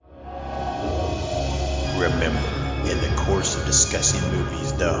course of discussing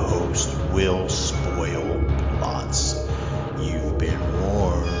movies, the host will spoil plots. You've been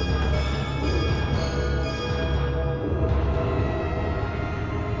warned.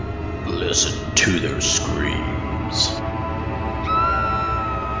 Listen to their screams.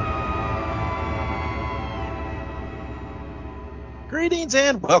 Greetings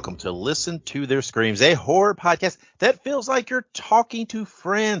and welcome to Listen to Their Screams, a horror podcast that feels like you're talking to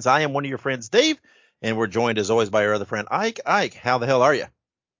friends. I am one of your friends, Dave, and we're joined as always by our other friend, Ike. Ike, how the hell are you?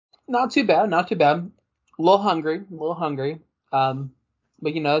 Not too bad. A little hungry.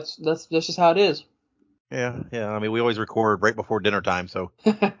 But you know, that's just how it is. Yeah. I mean, we always record right before dinner time, so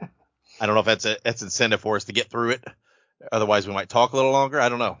I don't know if that's incentive for us to get through it. Otherwise, we might talk a little longer. I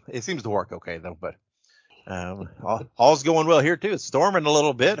don't know. It seems to work okay though, but all's going well here too. It's storming a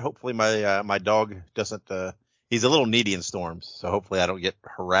little bit. Hopefully my dog doesn't. He's a little needy in storms, so hopefully I don't get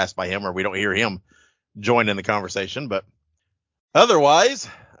harassed by him or we don't hear him join in the conversation. But otherwise,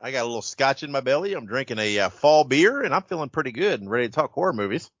 I got a little scotch in my belly. I'm drinking a fall beer, and I'm feeling pretty good and ready to talk horror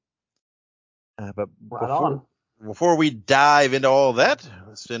movies. But before we dive into all that,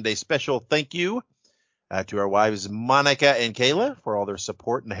 let's send a special thank you to our wives Monica and Kayla for all their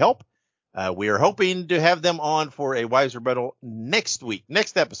support and help. We are hoping to have them on for a Wives Rebuttal next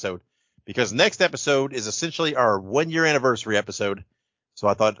episode, because next episode is essentially our 1-year anniversary episode. So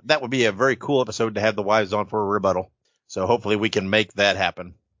I thought that would be a very cool episode to have the wives on for a rebuttal. So hopefully we can make that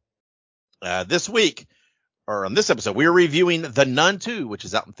happen. This week, or on this episode, we are reviewing The Nun II, which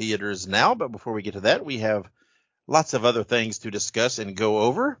is out in theaters now. But before we get to that, we have lots of other things to discuss and go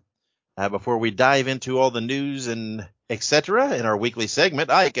over. Before we dive into all the news and etc. in our weekly segment,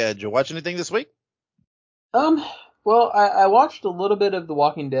 Ike, did you watch anything this week? Well, I watched a little bit of The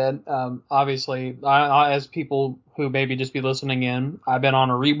Walking Dead. Obviously, as people who maybe just be listening in, I've been on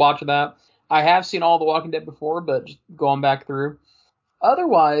a rewatch of that. I have seen all The Walking Dead before, but just going back through.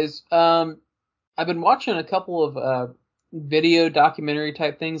 Otherwise, I've been watching a couple of video documentary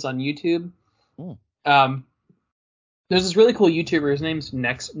type things on YouTube. There's this really cool YouTuber. His name's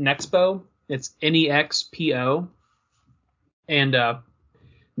Nexpo. It's Nexpo. And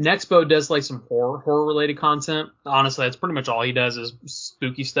Nexpo does like some horror related content. Honestly, that's pretty much all he does is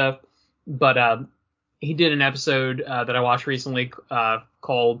spooky stuff. But he did an episode that I watched recently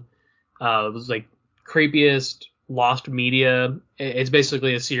called it was like Creepiest Lost Media. It's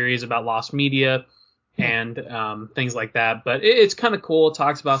basically a series about lost media and things like that. But it's kind of cool. It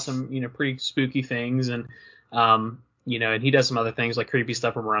talks about some pretty spooky things and and he does some other things like creepy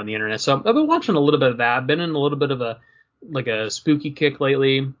stuff from around the internet. So I've been watching a little bit of that. I've been in a little bit of a spooky kick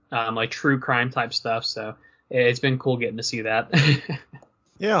lately, like true crime type stuff. So it's been cool getting to see that.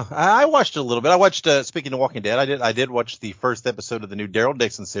 Yeah, I watched a little bit. I watched, speaking of Walking Dead, I did watch the first episode of the new Daryl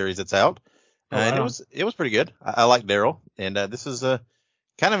Dixon series that's out. And it was pretty good. I like Daryl, and this is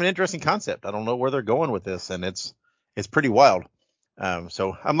kind of an interesting concept. I don't know where they're going with this, and it's pretty wild.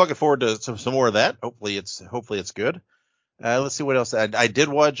 So I'm looking forward to some more of that. Hopefully it's good. Let's see what else. I did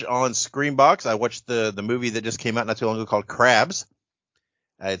watch on Screambox. I watched the movie that just came out not too long ago called Crabs.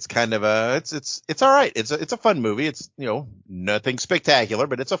 It's kind of it's all right. It's a fun movie. It's nothing spectacular,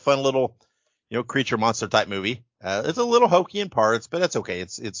 but it's a fun little creature monster type movie. It's a little hokey in parts, but that's okay.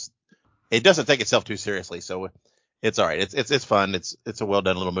 It doesn't take itself too seriously, so it's all right. It's fun. It's a well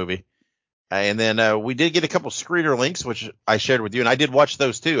done little movie. And then we did get a couple screener links, which I shared with you, and I did watch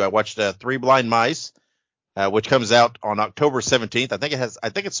those too. I watched Three Blind Mice, which comes out on October 17th. I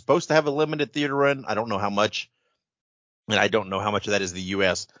think it's supposed to have a limited theater run. I don't know how much, and I don't know how much of that is the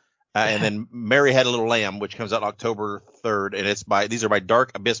U.S. And then Mary Had a Little Lamb, which comes out October 3rd, and these are by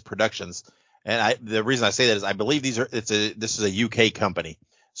Dark Abyss Productions. And the reason I say that is I believe this is a UK company.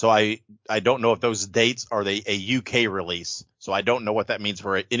 So I don't know if those dates are a UK release. So I don't know what that means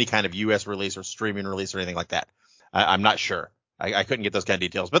for any kind of US release or streaming release or anything like that. I'm not sure. I couldn't get those kind of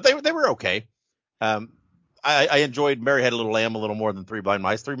details, but they were okay. I enjoyed Mary Had a Little Lamb a little more than Three Blind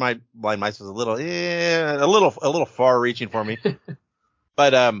Mice. Three Blind Mice was a little far reaching for me.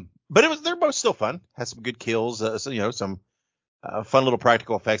 But they're both still fun. Has some good kills. Some fun little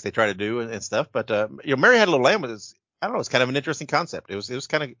practical effects they try to do and stuff. But Mary Had a Little Lamb was, I don't know, it's kind of an interesting concept. It was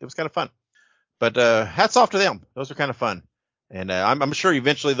kind of fun. But hats off to them. Those are kind of fun. And I'm sure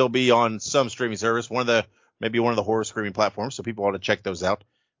eventually they'll be on some streaming service, maybe one of the horror streaming platforms. So people ought to check those out.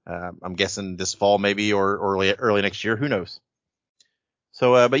 I'm guessing this fall maybe or early next year. Who knows?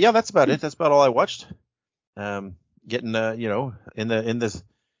 So, but yeah, that's about it. That's about all I watched. Getting in the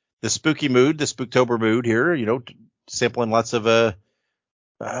spooky mood, the Spooktober mood here. Sampling lots of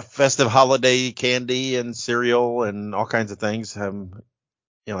festive holiday candy and cereal and all kinds of things.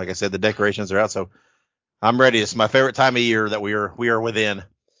 Like I said, the decorations are out, so I'm ready. It's my favorite time of year that we are within.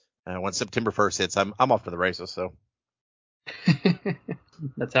 When September 1st hits, I'm off to the races. So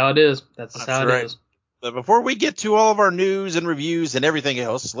That's how it is. That's how right. it is. But before we get to all of our news and reviews and everything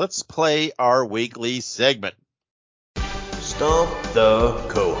else, let's play our weekly segment. Stump the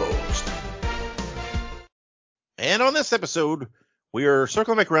Co-Host. And on this episode, we are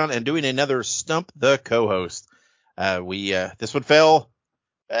circling back around and doing another Stump the Co-Host. This one fell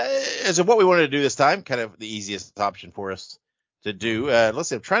as of what we wanted to do this time, kind of the easiest option for us to do. Let's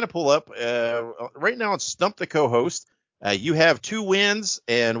see, I'm trying to pull up right now on Stump the Co-Host. You have 2 wins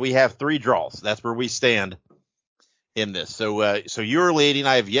and we have 3 draws. That's where we stand in this. So you're leading.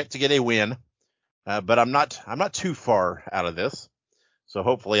 I have yet to get a win, but I'm not too far out of this. So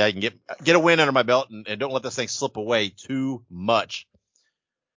hopefully I can get a win under my belt and don't let this thing slip away too much.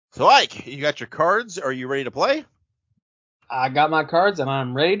 So Ike, you got your cards. Are you ready to play? I got my cards and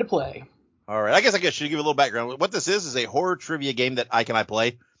I'm ready to play. All right. I guess should give a little background. What this is a horror trivia game that Ike and I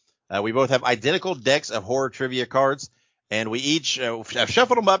play. We both have identical decks of horror trivia cards, and we each have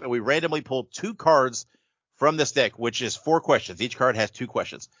shuffled them up, and we randomly pulled 2 cards from this deck, which is 4 questions. Each card has 2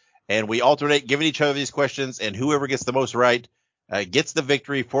 questions, and we alternate giving each other these questions, and whoever gets the most right gets the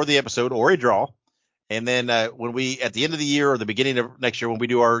victory for the episode or a draw. And then when we, at the end of the year or the beginning of next year, when we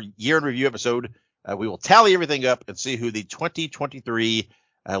do our year in review episode, we will tally everything up and see who the 2023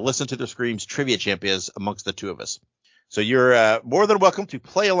 Listen to the Screams trivia champ is amongst the 2 of us. So you're more than welcome to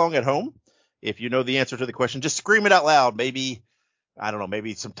play along at home. If you know the answer to the question, just scream it out loud. Maybe, I don't know,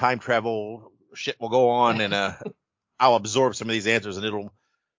 maybe some time travel shit will go on and I'll absorb some of these answers and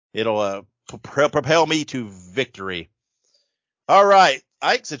it'll propel me to victory. All right,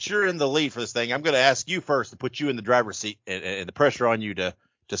 Ike, since you're in the lead for this thing, I'm going to ask you first to put you in the driver's seat and the pressure on you to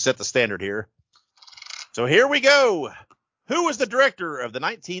set the standard here. So here we go. Who was the director of the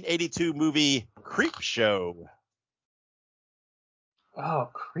 1982 movie Creepshow? Oh,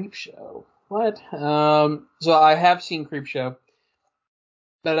 Creepshow. What? So I have seen Creepshow,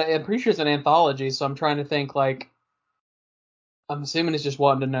 but I'm pretty sure it's an anthology, so I'm trying to think, like, I'm assuming it's just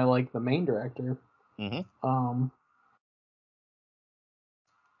wanting to know, like, the main director. Mm-hmm.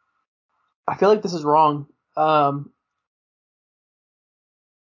 I feel like this is wrong. I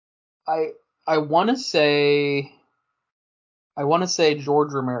want to say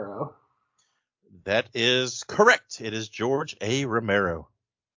George Romero. That is correct. It is George A. Romero.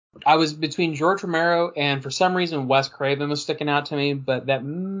 I was between George Romero and for some reason Wes Craven was sticking out to me, but that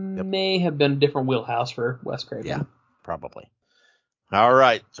may have been a different wheelhouse for Wes Craven. Yeah, probably. All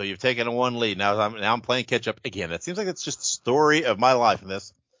right, so you've taken a 1 lead. Now I'm playing catch up again. That seems like it's just the story of my life in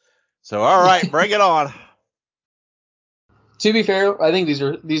this. So all right, bring it on. To be fair, I think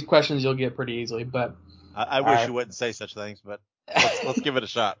these questions you'll get pretty easily, but I wish you wouldn't say such things, but let's give it a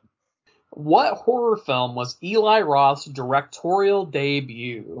shot. What horror film was Eli Roth's directorial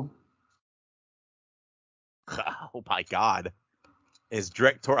debut? Oh my God. I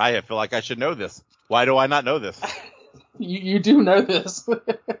feel like I should know this. Why do I not know this? You do know this.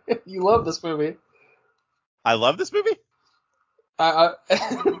 You love this movie. I love this movie?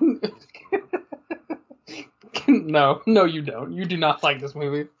 No, you don't. You do not like this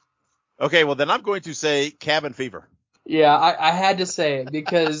movie. Okay, well then I'm going to say Cabin Fever. Yeah, I had to say it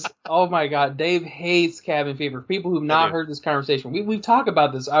because, oh my God, Dave hates Cabin Fever. People who've not heard this conversation, we've talked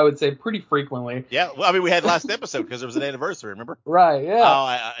about this, I would say, pretty frequently. Yeah, well, I mean, we had last episode because there was an anniversary, remember? Right, yeah. Oh,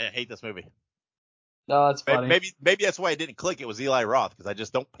 I hate this movie. Oh, that's funny. Maybe that's why I didn't click. It was Eli Roth because I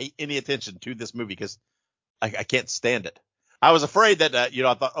just don't pay any attention to this movie because I can't stand it. I was afraid that I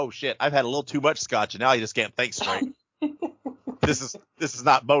thought, oh shit, I've had a little too much scotch and now I just can't think straight. This is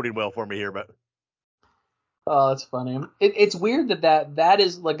not boding well for me here, but. Oh, that's funny. It's weird that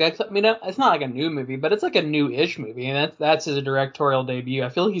is like, I mean, it's not like a new movie, but it's like a new-ish movie, and that's his directorial debut. I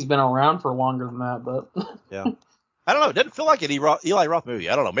feel like he's been around for longer than that, but Yeah, I don't know. It doesn't feel like an Eli Roth movie.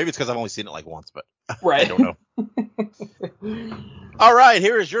 I don't know. Maybe it's because I've only seen it like once, but right. I don't know. All right,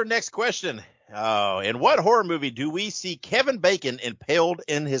 here is your next question. Oh, in what horror movie do we see Kevin Bacon impaled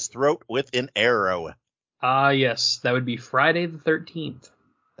in his throat with an arrow? Yes, that would be Friday the 13th.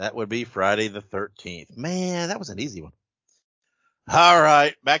 That would be Friday the 13th. Man, that was an easy one. All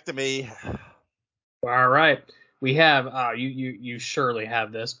right, back to me. All right. We have, you surely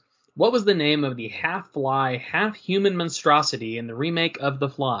have this. What was the name of the half-fly, half-human monstrosity in the remake of The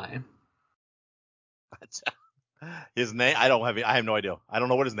Fly? His name? I have no idea. I don't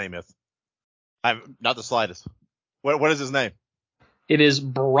know what his name is. I'm not the slightest. What is his name? It is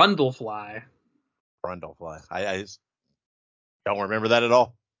Brundlefly. Brundlefly. I don't remember that at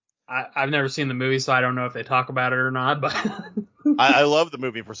all. I've never seen the movie, so I don't know if they talk about it or not, but I love the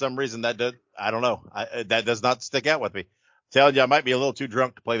movie. For some reason, that does not stick out with me. Telling you, I might be a little too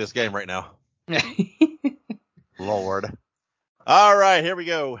drunk to play this game right now. Lord. All right, here we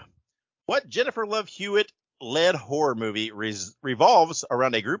go. What Jennifer Love Hewitt-led horror movie revolves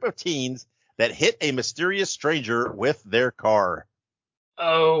around a group of teens that hit a mysterious stranger with their car?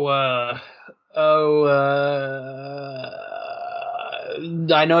 I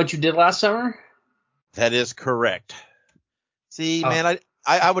Know What You Did Last Summer? That is correct. See, Oh. man,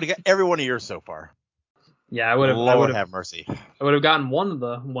 I would have got every one of yours so far. Yeah, I would have. Lord have mercy. I would have gotten one of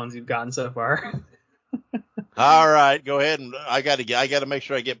the ones you've gotten so far. All right, go ahead, and I got to make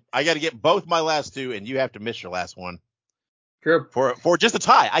sure I got to get both my last two, and you have to miss your last one. Sure. For just a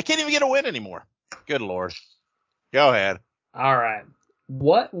tie. I can't even get a win anymore. Good Lord. Go ahead. All right.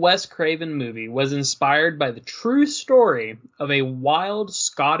 What Wes Craven movie was inspired by the true story of a wild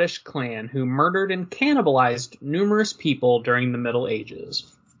Scottish clan who murdered and cannibalized numerous people during the Middle Ages?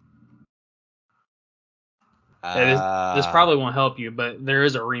 This probably won't help you, but there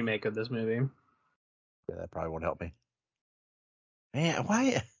is a remake of this movie. Yeah, that probably won't help me. Man,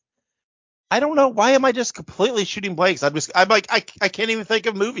 why? I don't know. Why am I just completely shooting blanks? I'm like, I can't even think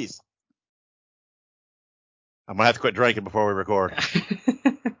of movies. I'm gonna have to quit drinking before we record.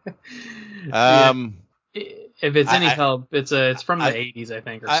 If it's any help, it's from the 80s, I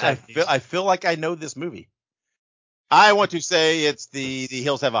think, or 70s. I feel like I know this movie. I want to say it's the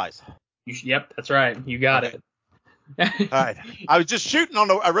Hills Have Eyes. Yep, that's right. You got it. All right. I was just shooting on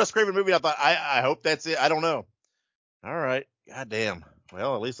a Wes Craven movie. I thought, I hope that's it. I don't know. All right. God damn.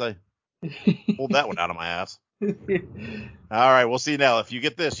 Well, at least I pulled that one out of my ass. All right. We'll see now. If you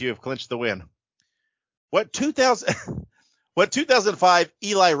get this, you have clinched the win. What 2005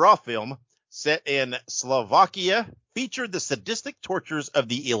 Eli Roth film set in Slovakia featured the sadistic tortures of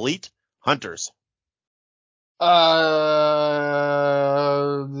the elite hunters? It's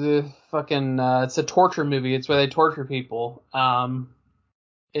a torture movie. It's where they torture people.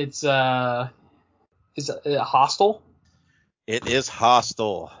 Is it Hostel? It is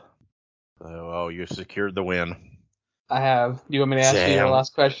Hostel. Oh, you secured the win. I have. Do you want me to ask you your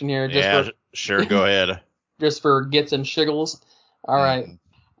last question here? Sure. Go ahead. Just for gits and shiggles. All right.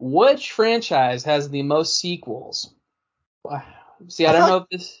 Which franchise has the most sequels? See, I don't know if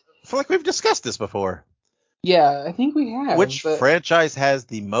this. I feel like we've discussed this before. Yeah, I think we have. Which franchise has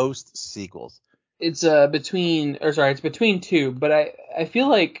the most sequels? It's between two, but I feel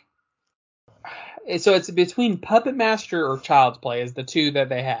like it's between Puppet Master or Child's Play is the two that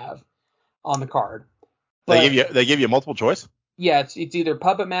they have on the card. But they give you multiple choice? Yeah, it's either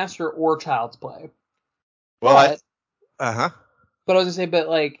Puppet Master or Child's Play. Well, But I was gonna say,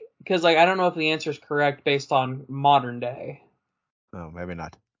 because I don't know if the answer is correct based on modern day. Oh, maybe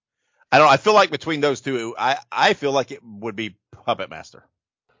not. I don't know. I feel like between those two, I feel like it would be Puppet Master.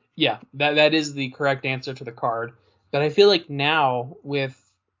 Yeah, that is the correct answer to the card. But I feel like now with,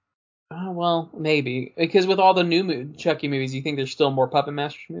 maybe because with all the new Chucky movies, you think there's still more Puppet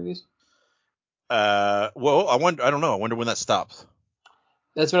Master movies? Well, I don't know. I wonder when that stops.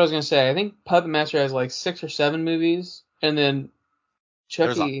 That's what I was gonna say. I think Puppet Master has like 6 or 7 movies, and then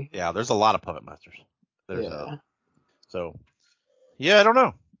Chucky. There's a lot of Puppet Masters. I don't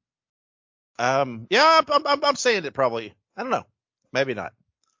know. I'm saying it probably. I don't know. Maybe not.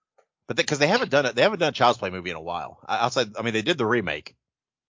 But because they haven't done a Child's Play movie in a while. They did the remake.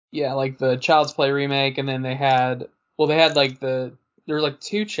 Yeah, like the Child's Play remake, and then they had there were like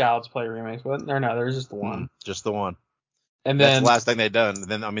 2 Child's Play remakes, wasn't there? No, there was just the one. Just the one. And that's the last thing they've done. And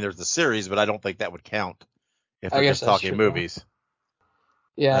then there's the series, but I don't think that would count if they're just talking movies.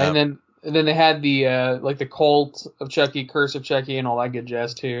 Yeah, and then they had the the Cult of Chucky, Curse of Chucky, and all that good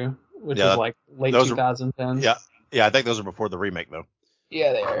jazz too, which was like late 2010s. Yeah, I think those are before the remake though.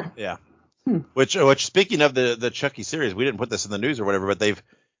 Yeah, they are. Yeah. Which speaking of the Chucky series, we didn't put this in the news or whatever, but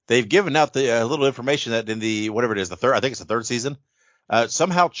they've given out the little information that in the whatever it is, I think it's the 3rd season.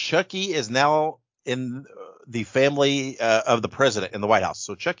 Somehow Chucky is now in the family of the president in the White House.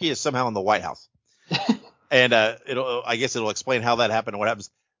 So Chucky is somehow in the White House. And I guess it'll explain how that happened and what happens.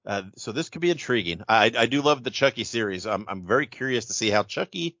 So this could be intriguing. I do love the Chucky series. I'm very curious to see how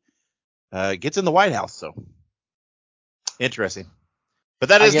Chucky gets in the White House. So interesting. But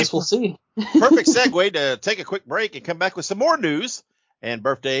that is, I guess we'll see. Perfect segue to take a quick break and come back with some more news and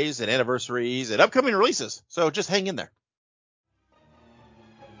birthdays and anniversaries and upcoming releases. So just hang in there.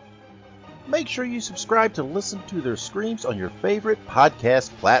 Make sure you subscribe to Listen to Their Screams on your favorite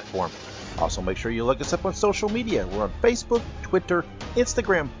podcast platform. Also, make sure you look us up on social media. We're on Facebook, Twitter,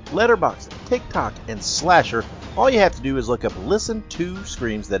 Instagram, Letterboxd, TikTok, and Slasher. All you have to do is look up Listen to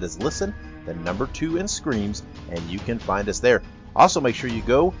Screams. That is Listen, the number 2 in Screams, and you can find us there. Also, make sure you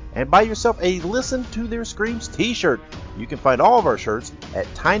go and buy yourself a Listen to Their Screams t-shirt. You can find all of our shirts at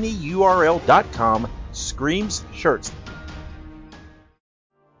tinyurl.com/Screams Shirts.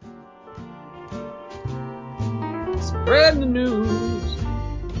 Spread the news.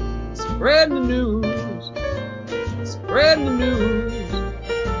 Spread the news. Spread the news.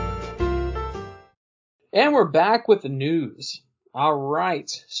 And we're back with the news. All right,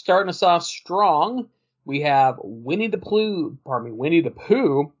 starting us off strong, we have Winnie the Pooh,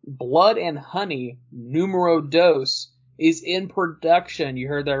 Blood and Honey, Numero Dos is in production. You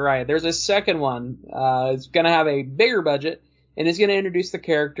heard that right. There's a second one. It's going to have a bigger budget, and it's going to introduce the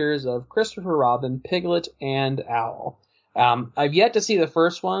characters of Christopher Robin, Piglet, and Owl. I've yet to see the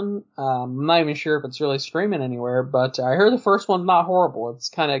first one. I'm not even sure if it's really streaming anywhere, but I heard the first one's not horrible. It's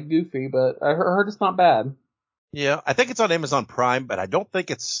kind of goofy, but I heard it's not bad. Yeah, I think it's on Amazon Prime, but I don't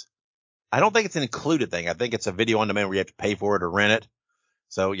think it's an included thing. I think it's a video on demand where you have to pay for it or rent it.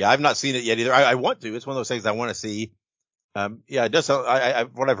 So yeah, I've not seen it yet either. I want to. It's one of those things I want to see. Yeah, it does.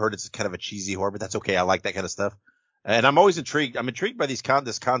 What I've heard, it's kind of a cheesy horror, but that's okay. I like that kind of stuff. And I'm always intrigued. I'm intrigued by this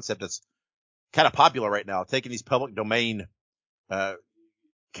concept that's kind of popular right now, taking these public domain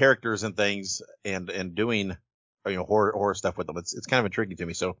characters and things and doing horror stuff with them. It's kind of intriguing to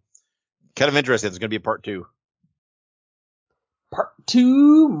me. So kind of interested. It's going to be a part 2. Part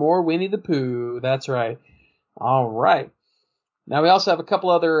 2, more Winnie the Pooh. That's right. All right. Now we also have a couple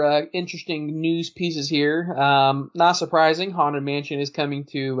other interesting news pieces here. Not surprising, Haunted Mansion is coming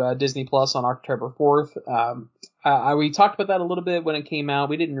to Disney Plus on October 4th. We talked about that a little bit when it came out.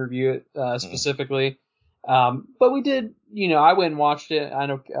 We didn't review it specifically. But we did, I went and watched it. I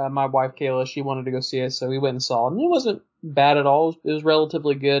know my wife Kayla, she wanted to go see it, so we went and saw it. And it wasn't bad at all. It was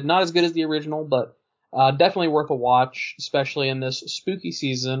relatively good. Not as good as the original, but definitely worth a watch, especially in this spooky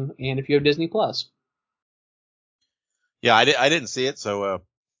season and if you have Disney Plus. Yeah, I didn't see it, so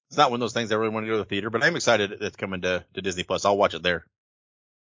it's not one of those things I really want to go to the theater, but I'm excited it's coming to Disney Plus. I'll watch it there.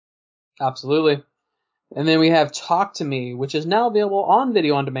 Absolutely. And then we have Talk to Me, which is now available on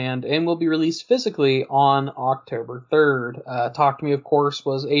video on demand and will be released physically on October 3rd. Talk to Me, of course,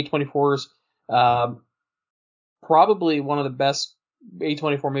 was A24's probably one of the best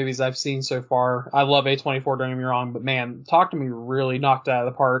A24 movies I've seen so far. I love A24, don't get me wrong, but man, Talk to Me really knocked it out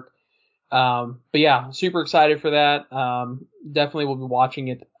of the park. But yeah, super excited for that. Definitely will be watching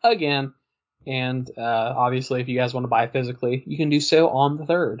it again. And obviously, if you guys want to buy it physically, you can do so on the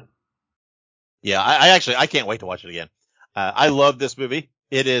 3rd. Yeah, I can't wait to watch it again. I love this movie.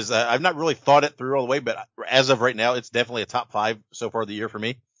 It is, I've not really thought it through all the way, but as of right now, it's definitely a top 5 so far of the year for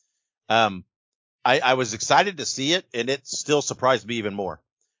me. I was excited to see it, and it still surprised me even more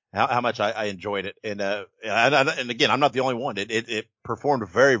how much I enjoyed it. And again, I'm not the only one. It performed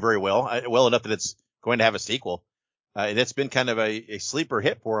very, very well, well enough that it's going to have a sequel. And it's been kind of a sleeper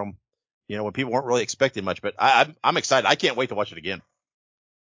hit for them, when people weren't really expecting much, but I'm excited. I can't wait to watch it again.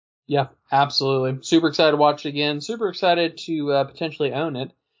 Yeah, absolutely. Super excited to watch it again. Super excited to potentially own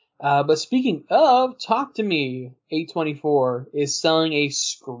it. But speaking of Talk to Me, A24 is selling a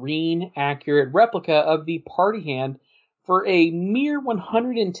screen-accurate replica of the Party Hand for a mere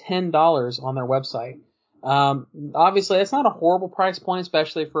 $110 on their website. Obviously, that's not a horrible price point,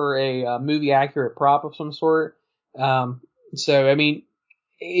 especially for a movie-accurate prop of some sort. So, I mean,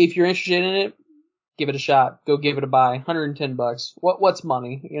 if you're interested in it, give it a shot. Go give it a buy. $110. What's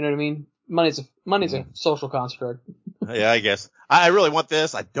money? You know what I mean? Money's a social construct. Yeah, I guess. I really want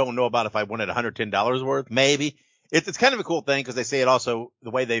this. I don't know about if I wanted $110 worth. Maybe. It's kind of a cool thing because they say it also,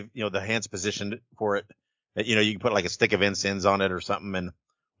 the way they've, the hand's positioned for it, that, you can put like a stick of incense on it or something and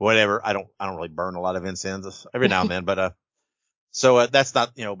whatever. I don't really burn a lot of incense every now and then, but, so, that's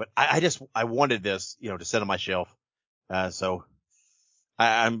not, but I wanted this, to sit on my shelf. So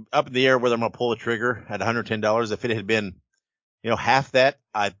I'm up in the air whether I'm going to pull the trigger at $110. If it had been, half that,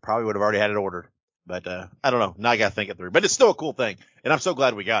 I probably would have already had it ordered. But I don't know. Now I got to think it through. But it's still a cool thing. And I'm so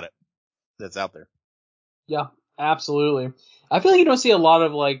glad we got it. That's out there. Yeah, absolutely. I feel like you don't see a lot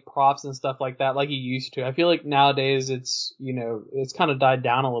of like props and stuff like that like you used to. I feel like nowadays it's, it's kind of died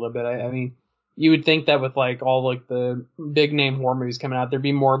down a little bit. I mean, you would think that with like all like the big name horror movies coming out, there'd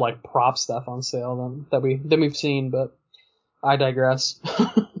be more like prop stuff on sale than we've seen, but I digress.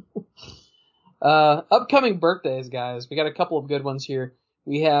 Upcoming birthdays, guys. We got a couple of good ones here.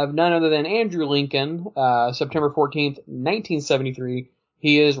 We have none other than Andrew Lincoln, September 14th, 1973.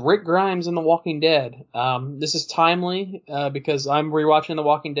 He is Rick Grimes in The Walking Dead. This is timely because I'm rewatching The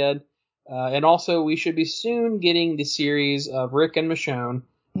Walking Dead. And also, we should be soon getting the series of Rick and Michonne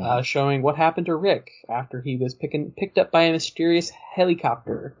showing what happened to Rick after he was picked up by a mysterious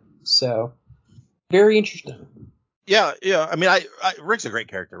helicopter. So, very interesting. Yeah. I mean, Rick's a great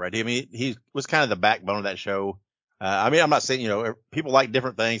character, right? I mean, he was kind of the backbone of that show. I mean, I'm not saying, people like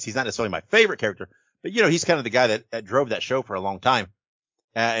different things. He's not necessarily my favorite character, but he's kind of the guy that drove that show for a long time.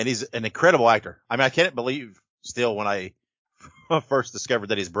 And he's an incredible actor. I mean, I can't believe still when I first discovered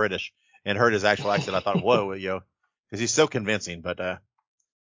that he's British and heard his actual accent, I thought, whoa, cause he's so convincing, but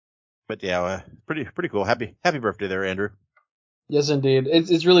yeah, pretty cool. Happy birthday there, Andrew. Yes, indeed.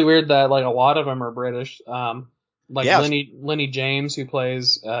 It's really weird that like a lot of them are British. Like Yeah. Lenny James, who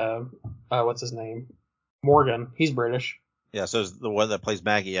plays what's his name, Morgan. He's British. Yeah. So is the one that plays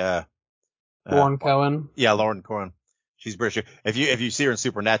Maggie. Lauren Cohen. Yeah, Lauren Cohen. She's British. If you see her in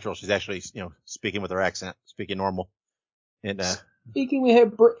Supernatural, she's actually speaking with her accent, speaking normal. And speaking with her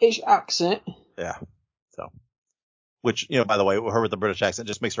British accent. Yeah. So, which by the way, her with the British accent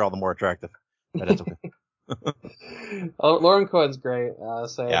just makes her all the more attractive. But that's okay. Lauren Cohen's great.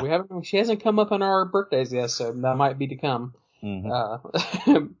 Yeah. She hasn't come up on our birthdays yet, so that might be to come.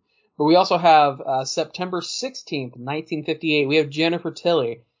 Mm-hmm. But we also have September 16th, 1958. We have Jennifer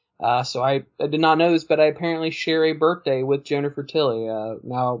Tilly. So I did not know this, but I apparently share a birthday with Jennifer Tilly.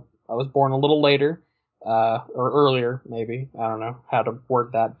 Now I was born a little later, or earlier, maybe. I don't know how to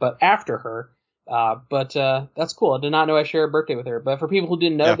word that, but after her. But that's cool. I did not know I share a birthday with her. But for people who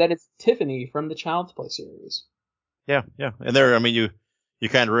didn't know, that is Tiffany from the Child's Play series. Yeah. And there, I mean, you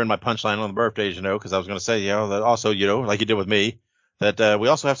kind of ruined my punchline on the birthdays, because I was going to say, that also, like you did with me, that we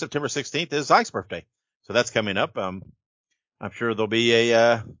also have September 16th is Ike's birthday. So that's coming up. I'm sure there'll be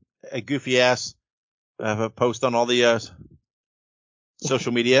a goofy ass post on all the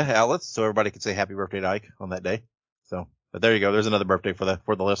social media outlets so everybody can say happy birthday to Ike on that day. So, but there you go. There's another birthday for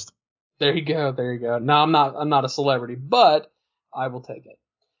the list. There you go. No, I'm not a celebrity, but I will take it.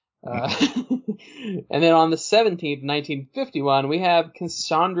 And then on the 17th, 1951, we have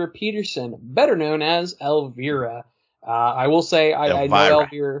Cassandra Peterson, better known as Elvira. I will say I know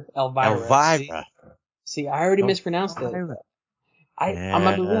Elvira. See, I already mispronounced it. I'm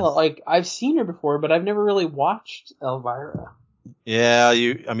gonna be real. Like, I've seen her before, but I've never really watched Elvira. Yeah,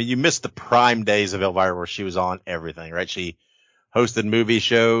 you missed the prime days of Elvira where she was on everything, right? She hosted movie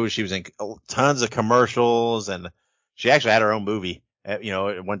shows. She was in tons of commercials, and she actually had her own movie at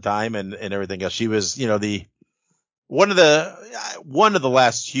one time and everything else. She was, one of the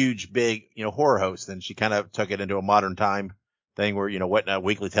last huge big, horror hosts, and she kind of took it into a modern time thing where, what a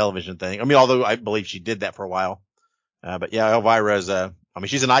weekly television thing. I mean, although I believe she did that for a while. But yeah, Elvira is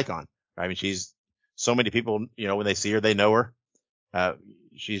she's an icon. Right? I mean, she's so many people, when they see her, they know her.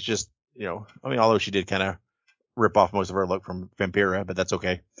 She's just, although she did kind of rip off most of her look from Vampira, but that's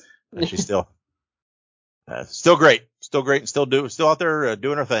okay. She's still great, and still out there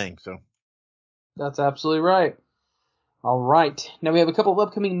doing her thing. So that's absolutely right. All right. Now we have a couple of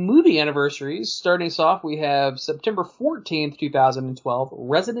upcoming movie anniversaries. Starting us off, we have September 14th, 2012,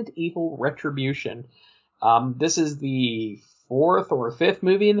 Resident Evil Retribution. This is the fourth or fifth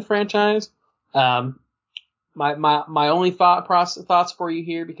movie in the franchise. My only thoughts for you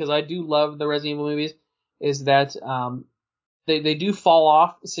here, because I do love the Resident Evil movies, is that they do fall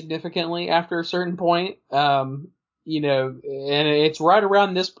off significantly after a certain point. And it's right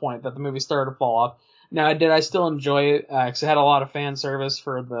around this point that the movie started to fall off. Now, did I still enjoy it? Because it had a lot of fan service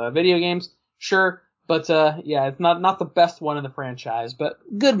for the video games, sure, but yeah, it's not the best one in the franchise, but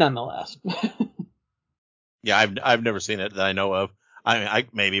good nonetheless. Yeah, I've never seen it that I know of. I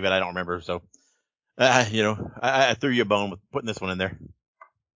maybe, but I don't remember. So, I threw you a bone with putting this one in there.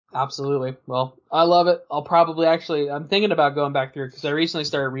 Absolutely. Well, I love it. I'm thinking about going back through it because I recently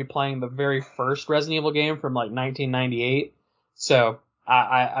started replaying the very first Resident Evil game from like 1998. So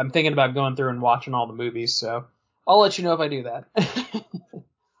I'm thinking about going through and watching all the movies. So I'll let you know if I do that.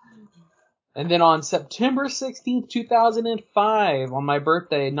 And then on September 16th, 2005, on my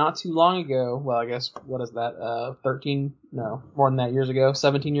birthday, not too long ago, well, I guess, what is that, 13, no, more than that, years ago,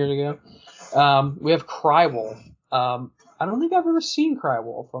 17 years ago, we have Crywolf. I don't think I've ever seen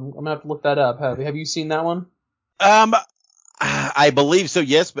Crywolf. I'm going to have to look that up. Have you seen that one? I believe so,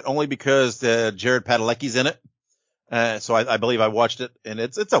 yes, but only because Jared Padalecki's in it. So I believe I watched it, and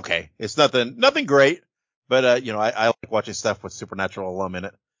it's okay. It's nothing great, but I like watching stuff with Supernatural alum in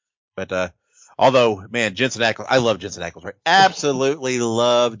it. But although, man, Jensen Ackles, I love Jensen Ackles, right? Absolutely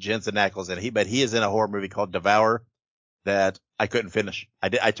love Jensen Ackles, but he is in a horror movie called Devour that I couldn't finish.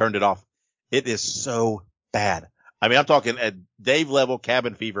 I turned it off. It is so bad. I mean, I'm talking at Dave level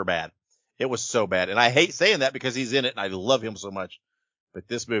cabin fever bad. It was so bad, and I hate saying that because he's in it and I love him so much. But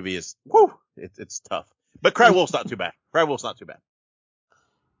this movie is, it's tough. But Crywolf's not too bad.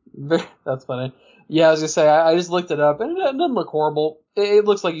 That's funny. Yeah, I was gonna say I just looked it up and it doesn't look horrible. it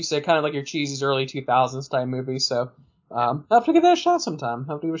looks like you said, kind of like your cheesy early 2000s type movie. So I'll have to give that a shot sometime.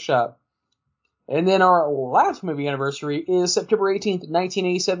 I'll have to give it a shot. And then our last movie anniversary is September 18th,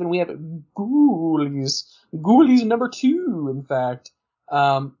 1987. We have Ghoulies. Ghoulies number 2, in fact.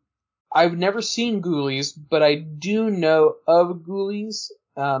 I've never seen Ghoulies, but I do know of Ghoulies.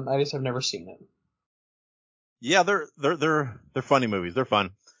 I just have never seen it. Yeah, they're funny movies. They're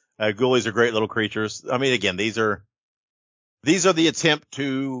fun. Ghoulies are great little creatures. I mean, again, these are the attempt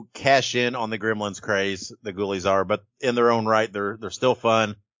to cash in on the Gremlins craze. The Ghoulies are, but in their own right, they're still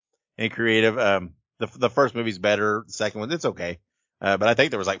fun and creative. The first movie's better. The second one, it's okay. But I think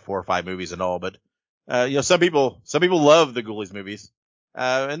there was like 4 or 5 movies in all. But some people love the Ghoulies movies,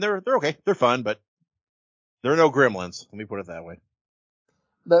 and they're okay. They're fun, but they're no Gremlins. Let me put it that way.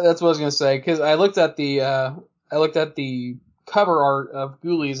 That's what I was gonna say, because I looked at the cover art of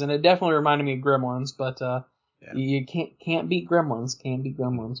Ghoulies, and it definitely reminded me of Gremlins. But Yeah. you can't beat Gremlins. Can't beat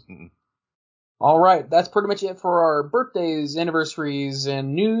Gremlins. Mm-mm. All right, that's pretty much it for our birthdays, anniversaries,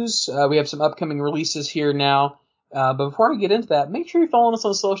 and news. We have some upcoming releases here now. But before I get into that, make sure you're following us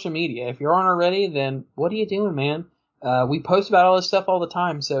on social media. If you aren't already, then what are you doing, man? We post about all this stuff all the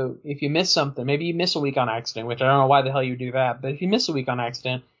time, so if you miss something, maybe you miss a week on accident, which I don't know why the hell you do that, but if you miss a week on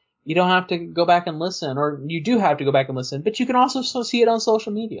accident, you don't have to go back and listen, or you do have to go back and listen, but you can also see it on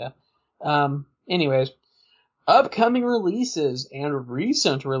social media. Anyways, upcoming releases and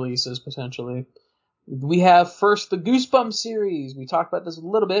recent releases, potentially. We have first the Goosebumps series. We talked about this a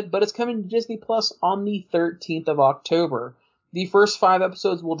little bit, but it's coming to Disney Plus on the 13th of October. The first 5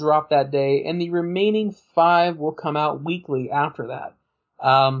 episodes will drop that day, and the remaining 5 will come out weekly after that.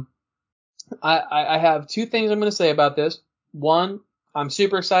 I have 2 things I'm going to say about this. One, I'm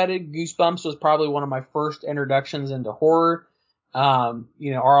super excited. Goosebumps was probably one of my first introductions into horror.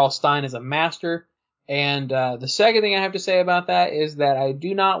 R.L. Stine is a master. And the second thing I have to say about that is that I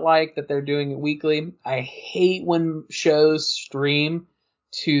do not like that they're doing it weekly. I hate when shows stream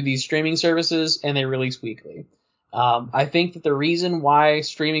to these streaming services and they release weekly. I think that the reason why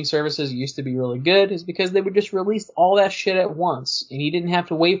streaming services used to be really good is because they would just release all that shit at once, and you didn't have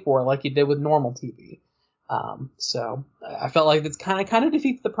to wait for it like you did with normal TV. So I felt like it's kind of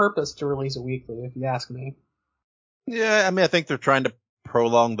defeats the purpose to release it weekly, if you ask me. Yeah, I mean, I think they're trying to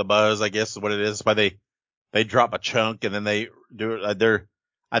prolong the buzz, I guess is what it is. That's why they drop a chunk and then they do it.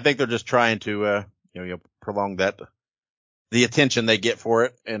 I think they're just trying to, prolong the attention they get for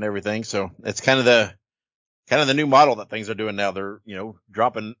it and everything. So it's kind of the new model that things are doing now. They're,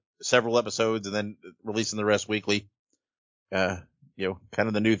 dropping several episodes and then releasing the rest weekly. Kind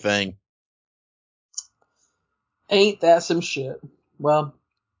of the new thing. Ain't that some shit? Well,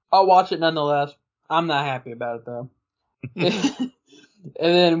 I'll watch it nonetheless. I'm not happy about it though.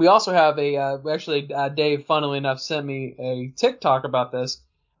 And then we also have Dave, funnily enough, sent me a TikTok about this.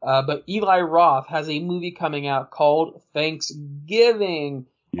 But Eli Roth has a movie coming out called Thanksgiving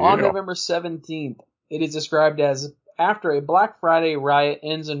on November 17th. It is described as, after a Black Friday riot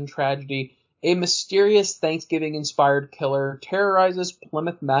ends in tragedy, a mysterious Thanksgiving-inspired killer terrorizes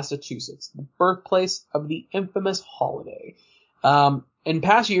Plymouth, Massachusetts, the birthplace of the infamous holiday. In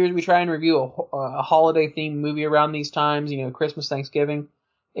past years, we try and review a holiday-themed movie around these times, Christmas, Thanksgiving.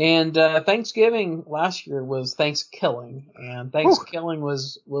 And Thanksgiving last year was Thanksgilling, and Thanksgilling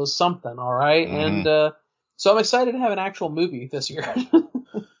was something, all right? Mm-hmm. And so I'm excited to have an actual movie this year.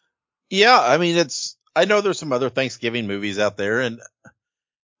 Yeah, I mean, I know there's some other Thanksgiving movies out there, and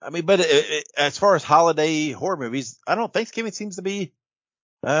I mean, but as far as holiday horror movies, I don't. Thanksgiving seems to be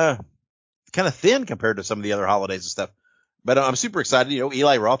kind of thin compared to some of the other holidays and stuff. But I'm super excited.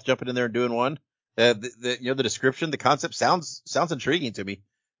 Eli Roth jumping in there and doing one. The description, the concept sounds intriguing to me.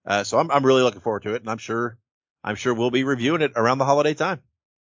 So I'm really looking forward to it, and I'm sure we'll be reviewing it around the holiday time.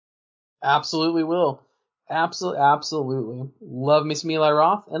 Absolutely will. Absolutely. Love me some Eli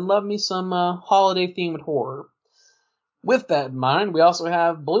Roth, and love me some holiday-themed horror. With that in mind, we also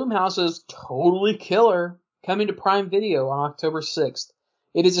have Blumhouse's Totally Killer coming to Prime Video on October 6th.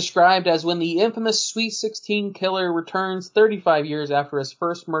 It is described as when the infamous Sweet 16 killer returns 35 years after his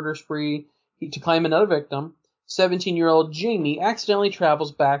first murder spree to claim another victim. 17-year-old Jamie accidentally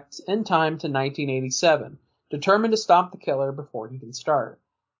travels back in time to 1987, determined to stop the killer before he can start.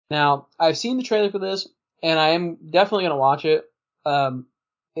 Now, I've seen the trailer for this, and I am definitely going to watch it.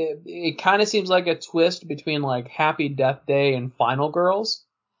 It kind of seems like a twist between like Happy Death Day and Final Girls.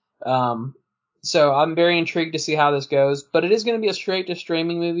 So I'm very intrigued to see how this goes, but it is going to be a straight to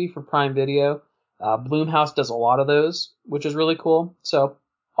streaming movie for Prime Video. Blumhouse does a lot of those, which is really cool. So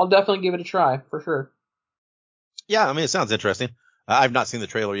I'll definitely give it a try for sure. Yeah, I mean, it sounds interesting. I've not seen the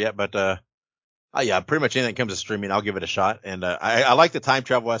trailer yet, but Yeah, pretty much anything that comes to streaming, I'll give it a shot. And I like the time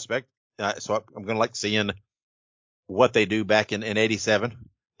travel aspect. So I'm going to like seeing what they do back in '87.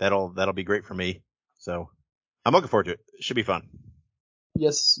 That'll be great for me. So I'm looking forward to it. It should be fun.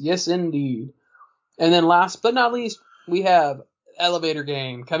 Yes, yes, indeed. And then last but not least, we have Elevator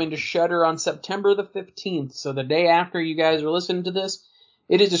Game coming to Shudder on September the 15th. So the day after you guys are listening to this,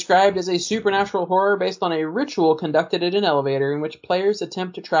 it is described as a supernatural horror based on a ritual conducted at an elevator in which players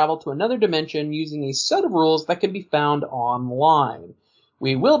attempt to travel to another dimension using a set of rules that can be found online.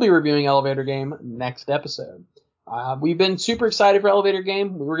 We will be reviewing Elevator Game next episode. We've been super excited for Elevator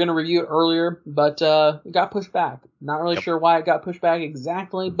Game. We were going to review it earlier, but it got pushed back. Not really sure why it got pushed back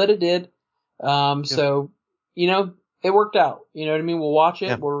exactly, but it did. So, it worked out. You know what I mean? We'll watch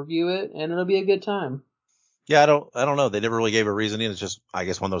it, we'll review it, and it'll be a good time. Yeah, I don't know. They never really gave a reasoning. It's just, I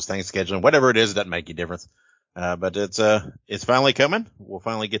guess, one of those things, scheduling. Whatever it is, it doesn't make a difference. But it's finally coming. We'll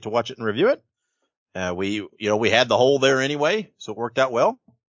finally get to watch it and review it. We had the hole there anyway, so it worked out well.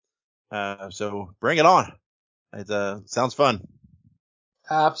 So bring it on. It sounds fun.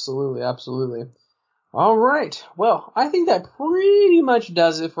 Absolutely, absolutely. All right. Well, I think that pretty much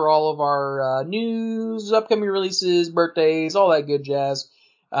does it for all of our news, upcoming releases, birthdays, all that good jazz.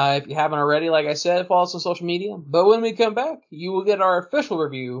 If you haven't already, like I said, follow us on social media. But when we come back, you will get our official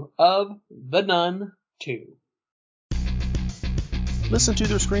review of The Nun II. Listen to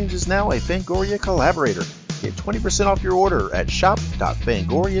Their Screams is now a Fangoria collaborator. Get 20% off your order at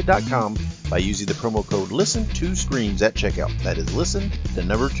shop.fangoria.com by using the promo code LISTEN2SCREAMS at checkout. That is listen, the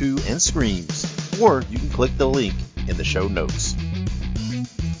number 2, and screams. Or you can click the link in the show notes.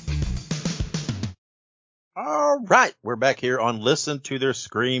 All right, we're back here on Listen to Their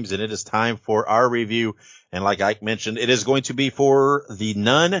Screams, and it is time for our review. And like Ike mentioned, it is going to be for The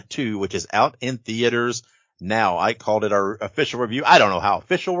Nun II, which is out in theaters now. I called it our official review. I don't know how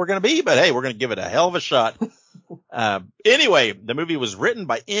official we're going to be, but hey, we're going to give it a hell of a shot. Anyway, the movie was written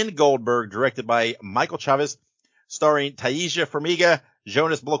by N. Goldberg, directed by Michael Chavez, starring Taisha Farmiga,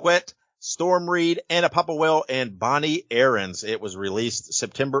 Jonas Bloquet, Storm Reed, Anna Popplewell, and Bonnie Aarons. It was released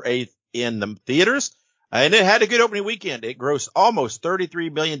September 8th in the theaters, and it had a good opening weekend. It grossed almost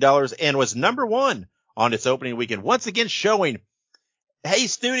 $33 million and was number 1 on its opening weekend. Once again showing, hey,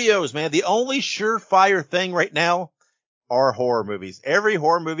 studios, man, the only surefire thing right now are horror movies. Every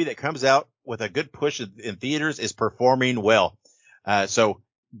horror movie that comes out with a good push in theaters is performing well. So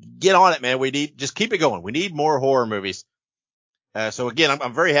get on it, man. Just keep it going. We need more horror movies. So again,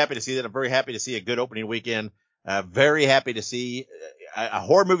 I'm very happy to see that. I'm very happy to see a good opening weekend. Very happy to see a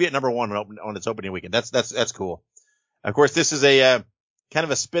horror movie at number 1 on its opening weekend. That's cool. Of course, this is a kind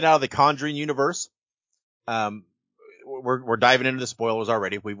of a spin out of the Conjuring universe. We're diving into the spoilers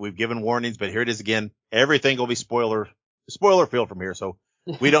already. We've given warnings, but here it is again. Everything will be spoiler filled from here. So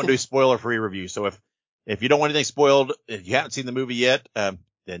we don't do spoiler free reviews. So if you don't want anything spoiled, if you haven't seen the movie yet,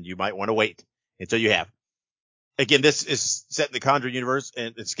 then you might want to wait until you have. Again, this is set in the Conjuring universe,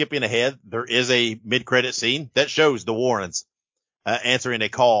 and skipping ahead, there is a mid-credit scene that shows the Warrens answering a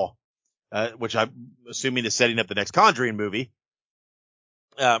call, which I'm assuming is setting up the next Conjuring movie.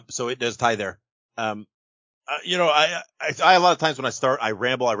 So it does tie there. I a lot of times when I start, I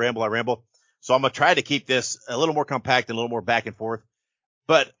ramble. So I'm going to try to keep this a little more compact and a little more back and forth.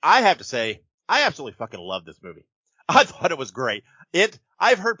 But I have to say, I absolutely fucking love this movie. I thought it was great.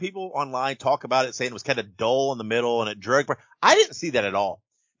 I've heard people online talk about it saying it was kind of dull in the middle and it dragged. I didn't see that at all.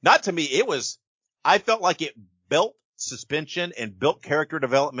 Not to me. I felt like it built suspension and built character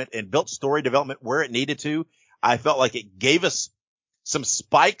development and built story development where it needed to. I felt like it gave us some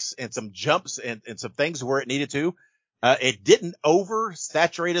spikes and some jumps and some things where it needed to. It didn't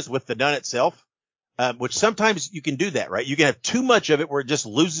oversaturate us with the nun itself, which sometimes you can do that, right? You can have too much of it where it just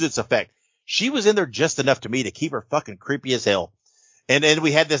loses its effect. She was in there just enough to me to keep her fucking creepy as hell. And then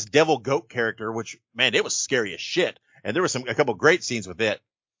we had this devil goat character, which, man, it was scary as shit. And there was a couple great scenes with it.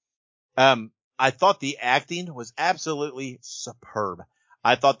 I thought the acting was absolutely superb.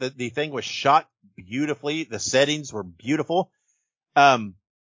 I thought that the thing was shot beautifully. The settings were beautiful. And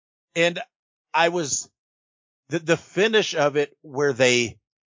the finish of it where they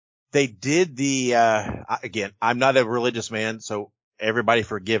did again, I'm not a religious man, so everybody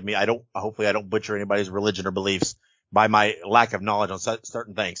forgive me. Hopefully I don't butcher anybody's religion or beliefs by my lack of knowledge on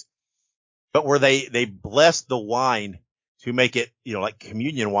certain things. But where they blessed the wine to make it, like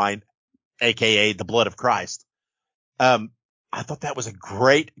communion wine, aka the blood of Christ. I thought that was a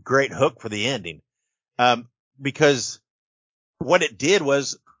great hook for the ending. Because what it did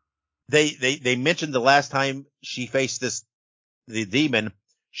was they mentioned the last time she faced the demon,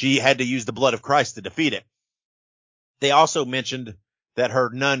 she had to use the blood of Christ to defeat it. They also mentioned that her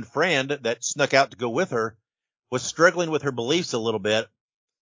nun friend that snuck out to go with her was struggling with her beliefs a little bit.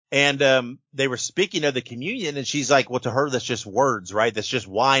 And they were speaking of the communion, and she's like, well, to her, that's just words, right? That's just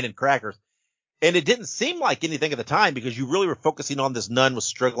wine and crackers. And it didn't seem like anything at the time because you really were focusing on this nun was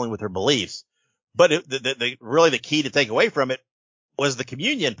struggling with her beliefs. But really the key to take away from it was the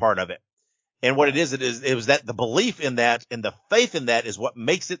communion part of it. And what it was that the belief in that and the faith in that is what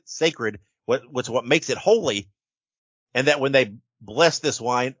makes it sacred, what makes it holy. And that when they bless this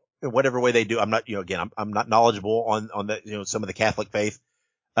wine in whatever way they do, I'm not, again, I'm not knowledgeable on the, some of the Catholic faith.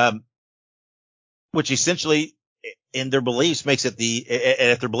 Which essentially in their beliefs makes it and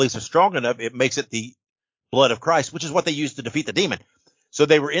if their beliefs are strong enough, it makes it the blood of Christ, which is what they used to defeat the demon. So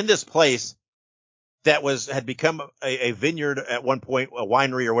they were in this place that had become a vineyard at one point, a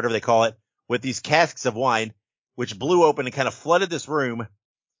winery or whatever they call it, with these casks of wine, which blew open and kind of flooded this room.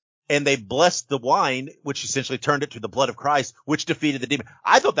 And they blessed the wine, which essentially turned it to the blood of Christ, which defeated the demon.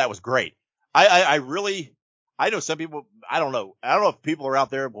 I thought that was great. I know some people, I don't know if people are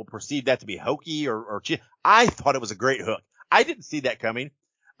out there will perceive that to be hokey or cheap. I thought it was a great hook. I didn't see that coming.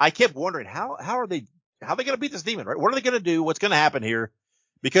 I kept wondering how are they going to beat this demon, right? What are they going to do? What's going to happen here?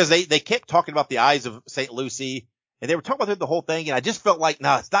 Because they kept talking about the eyes of St. Lucy, and they were talking about the whole thing. And I just felt like,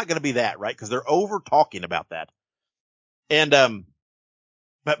 no, it's not going to be that, right? Cause they're over talking about that. And,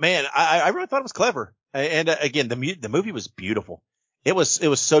 but man, I really thought it was clever. And again, the movie was beautiful. It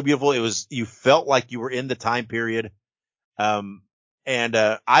was so beautiful. You felt like you were in the time period. And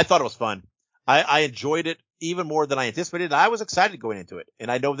I thought it was fun. I enjoyed it even more than I anticipated. I was excited going into it.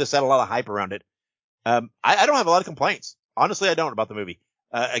 And I know this had a lot of hype around it. I don't have a lot of complaints. Honestly, I don't about the movie.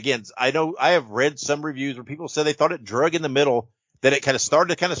 Again, I know I have read some reviews where people said they thought it drug in the middle, that it kind of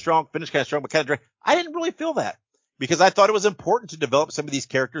started kind of strong, finished kind of strong, but kind of drag. I didn't really feel that because I thought it was important to develop some of these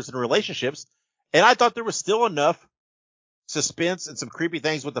characters and relationships. And I thought there was still enough suspense and some creepy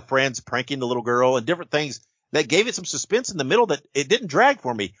things with the friends pranking the little girl and different things that gave it some suspense in the middle that it didn't drag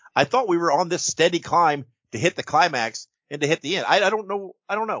for me. I thought we were on this steady climb to hit the climax and to hit the end. I don't know.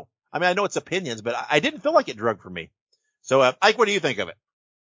 I mean, I know it's opinions, but I didn't feel like it drug for me. So, Ike, what do you think of it?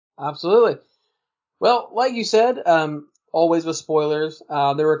 Absolutely. Well, like you said, always with spoilers,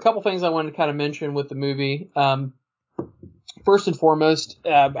 there were a couple things I wanted to kind of mention with the movie. First and foremost,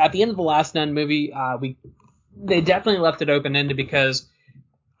 at the end of the last Nun movie, they definitely left it open-ended because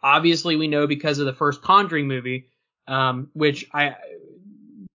obviously we know because of the first Conjuring movie,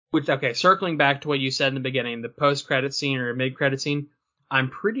 circling back to what you said in the beginning, the post-credit scene or mid-credit scene, I'm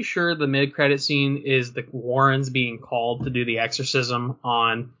pretty sure the mid-credit scene is the Warrens being called to do the exorcism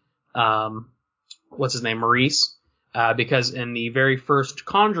on, what's his name, Maurice. Because in the very first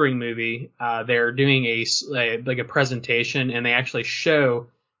Conjuring movie, they're doing a presentation, and they actually show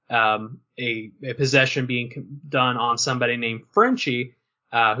a possession being done on somebody named Frenchie,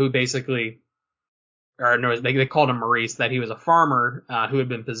 who basically, they called him Maurice, that he was a farmer who had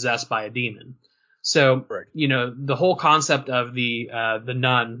been possessed by a demon. So, right. The whole concept of the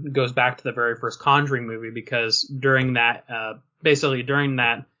nun goes back to the very first Conjuring movie because during that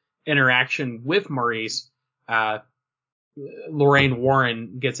interaction with Maurice, Lorraine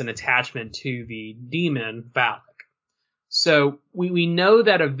Warren gets an attachment to the demon Valak. So we know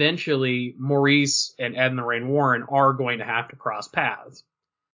that eventually Maurice and Ed and Lorraine Warren are going to have to cross paths.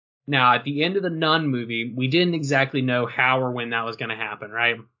 Now, at the end of the Nun movie, we didn't exactly know how or when that was going to happen,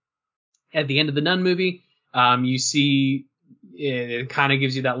 right? At the end of the Nun movie, you see it kind of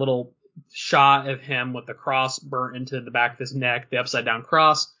gives you that little shot of him with the cross burnt into the back of his neck, the upside down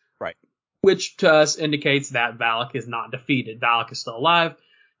cross. Right. Which to us indicates that Valak is not defeated. Valak is still alive.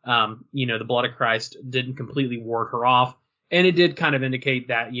 The blood of Christ didn't completely ward her off. And it did kind of indicate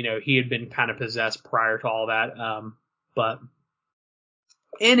that, he had been kind of possessed prior to all that. But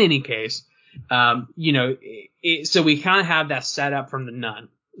in any case, so we kind of have that set up from the Nun.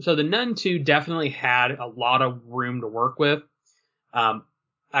 So the Nun II definitely had a lot of room to work with.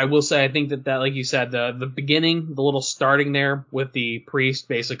 I will say, I think that like you said, the beginning, the little starting there with the priest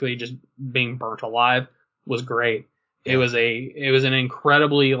basically just being burnt alive was great. Yeah. It was an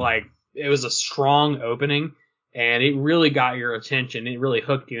incredibly, it was a strong opening, and it really got your attention. It really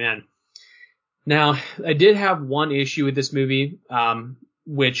hooked you in. Now, I did have one issue with this movie,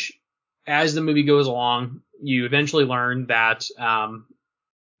 which as the movie goes along, you eventually learn that,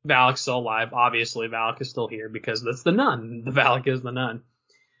 Valak's still alive. Obviously, Valak is still here because that's the nun. The Valak is the nun.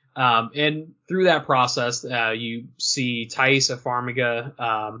 And through that process, you see Thaisa Farmiga,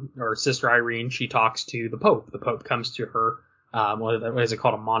 or Sister Irene. She talks to the Pope. The Pope comes to her. What is it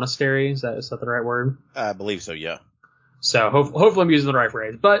called? A monastery? Is that the right word? I believe so. Yeah. So hopefully I'm using the right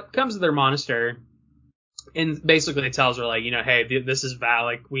phrase, but comes to their monastery. and basically tells her like, hey, this is Val,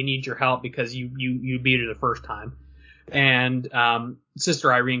 like we need your help because you beat her the first time. And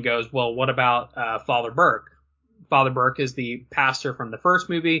Sister Irene goes, well, what about Father Burke? Father Burke is the pastor from the first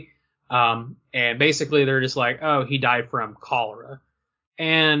movie. And basically they're just like, oh, he died from cholera.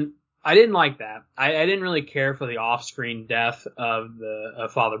 And I didn't like that. I didn't really care for the off-screen death of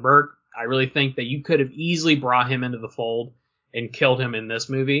Father Burke. I really think that you could have easily brought him into the fold and killed him in this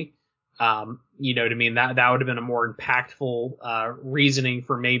movie. To me, that would have been a more impactful reasoning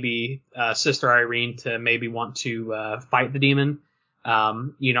for maybe Sister Irene to maybe want to fight the demon.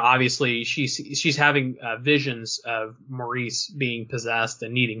 Obviously she's having visions of Maurice being possessed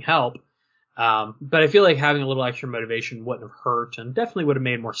and needing help. But I feel like having a little extra motivation wouldn't have hurt and definitely would have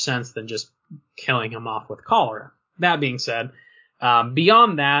made more sense than just killing him off with cholera. That being said,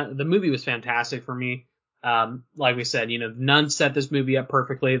 beyond that, the movie was fantastic for me. Like we said, Nun set this movie up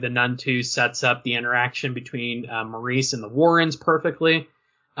perfectly. The Nun II sets up the interaction between Maurice and the Warrens perfectly.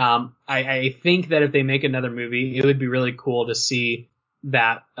 I think that if they make another movie, it would be really cool to see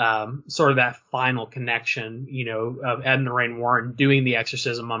that sort of that final connection, of Ed and Lorraine Warren doing the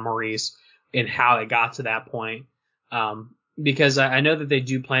exorcism on Maurice and how it got to that point. Because I know that they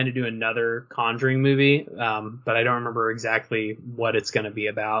do plan to do another Conjuring movie, but I don't remember exactly what it's going to be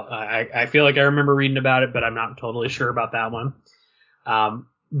about. I feel like I remember reading about it, but I'm not totally sure about that one.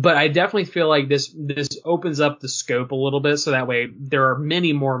 But I definitely feel like this opens up the scope a little bit, so that way there are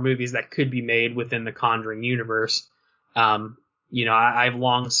many more movies that could be made within the Conjuring universe. I've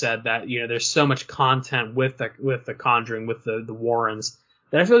long said that there's so much content with the Conjuring, with the Warrens,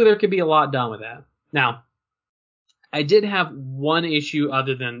 that I feel like there could be a lot done with that. Now, I did have one issue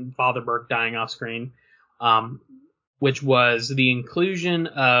other than Father Burke dying off screen, which was the inclusion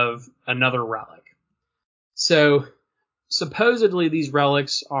of another relic. So supposedly these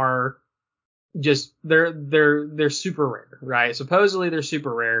relics are just they're super rare, right? Supposedly they're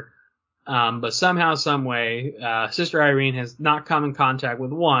super rare, but somehow, some way, Sister Irene has not come in contact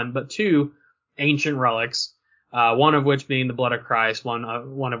with one, but two ancient relics. One of which being the blood of Christ, one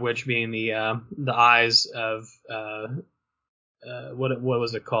of which being the eyes of what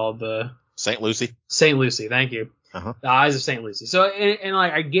was it called? The Saint Lucy. Saint Lucy, thank you. Uh-huh. The eyes of Saint Lucy. So and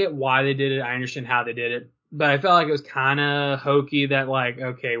like I get why they did it, I understand how they did it, but I felt like it was kind of hokey that like,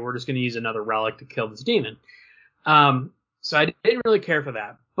 okay, we're just going to use another relic to kill this demon. So I didn't really care for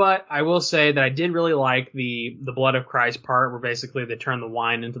that, but I will say that I did really like the blood of Christ part, where basically they turn the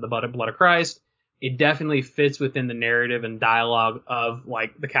wine into the blood of Christ. It definitely fits within the narrative and dialogue of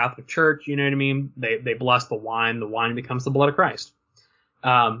like the Catholic Church. You know what I mean? They bless the wine becomes the blood of Christ.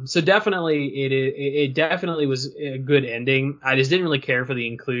 So definitely it definitely was a good ending. I just didn't really care for the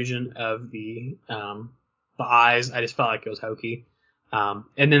inclusion of the eyes. I just felt like it was hokey. And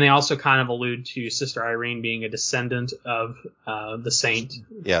then they also kind of allude to Sister Irene being a descendant of the saint.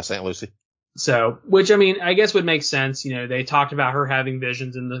 Yeah, Saint Lucy. So, which I mean, I guess would make sense. They talked about her having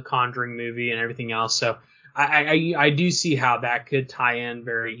visions in the Conjuring movie and everything else. So I do see how that could tie in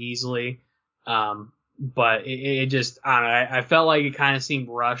very easily. But it just, I don't know, I felt like it kind of seemed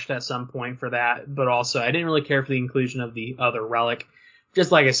rushed at some point for that. But also, I didn't really care for the inclusion of the other relic.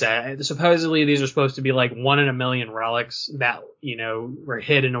 Just like I said, supposedly these are supposed to be like 1 in a million relics that, were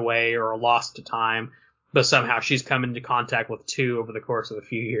hidden away or lost to time. But somehow she's come into contact with 2 over the course of a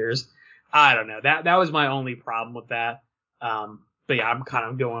few years. I don't know. That was my only problem with that. But yeah, I'm kind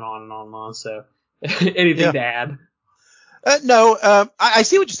of going on and on and on. So anything to add? No, I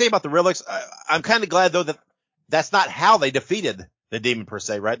see what you're saying about the relics. I'm kind of glad though that that's not how they defeated the demon per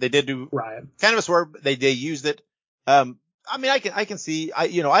se, right? They did do kind of a swerve. They used it. I mean, I can see, I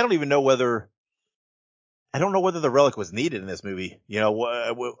don't even know whether the relic was needed in this movie,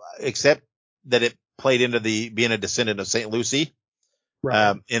 except that it played into being a descendant of Saint Lucy.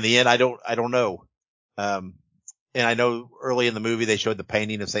 Right. In the end, I don't know. And I know early in the movie they showed the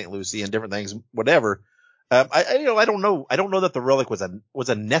painting of Saint Lucy and different things, whatever. I don't know. I don't know that the relic was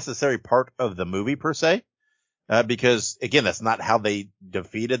a necessary part of the movie per se. Because again, that's not how they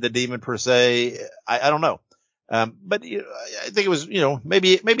defeated the demon per se. I don't know. But I think it was,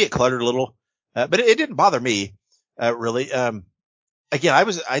 maybe it cluttered a little. But it didn't bother me, really. Again,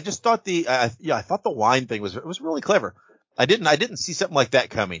 I just thought I thought the wine thing was really clever. I didn't see something like that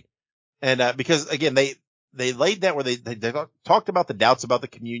coming. And, because again, they laid that where they talked about the doubts about the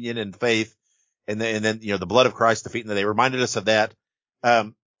communion and faith and then, the blood of Christ defeating them. They reminded us of that.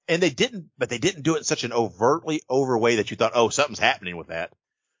 And they didn't do it in such an overtly over way that you thought, oh, something's happening with that.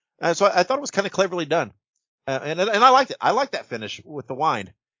 So I thought it was kind of cleverly done. And I liked it. I liked that finish with the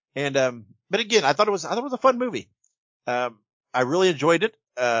wine. And, but again, I thought it was a fun movie. I really enjoyed it.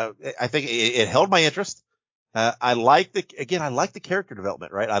 I think it held my interest. I like the character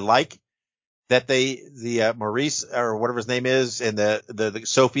development, right? I like that Maurice or whatever his name is and the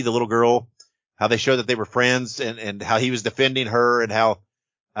Sophie, the little girl, how they show that they were friends and how he was defending her and how,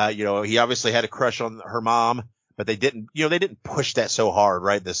 he obviously had a crush on her mom, but they didn't push that so hard,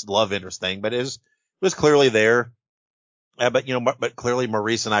 right? This love interest thing, but it was clearly there. But clearly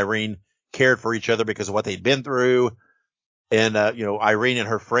Maurice and Irene cared for each other because of what they'd been through. And, Irene and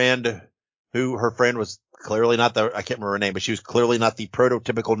her friend, her friend was clearly not I can't remember her name, but she was clearly not the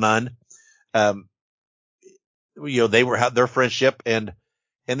prototypical nun. They had their friendship and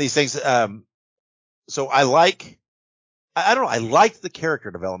these things. So I don't know. I liked the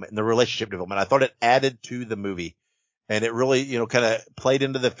character development and the relationship development. I thought it added to the movie and it really, kind of played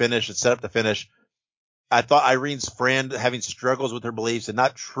into the finish and set up the finish. I thought Irene's friend having struggles with her beliefs and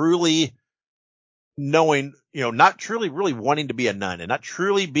not truly knowing, not truly really wanting to be a nun and not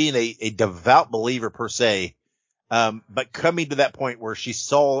truly being a devout believer per se. But coming to that point where she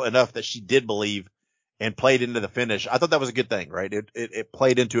saw enough that she did believe and played into the finish. I thought that was a good thing, right? It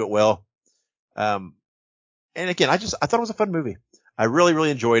played into it well. And again, I thought it was a fun movie. I really,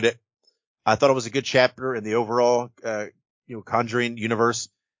 really enjoyed it. I thought it was a good chapter in the overall, Conjuring universe.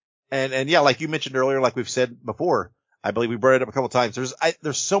 And yeah, like you mentioned earlier, like we've said before, I believe we brought it up a couple of times.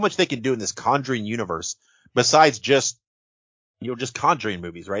 There's so much they can do in this Conjuring universe besides just Conjuring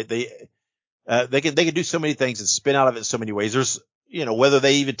movies, right? They can do so many things and spin out of it in so many ways. There's, whether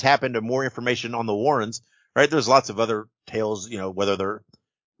they even tap into more information on the Warrens, right? There's lots of other tales, whether they're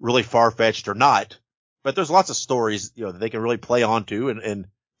really far-fetched or not, but there's lots of stories, that they can really play onto and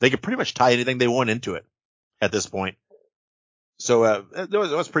they can pretty much tie anything they want into it at this point. So, that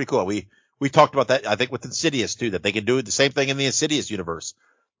was pretty cool. We talked about that, I think, with Insidious too, that they can do the same thing in the Insidious universe,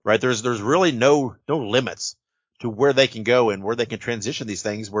 right? There's really no limits to where they can go and where they can transition these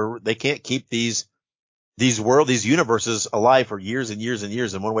things where they can't keep these universes alive for years and years and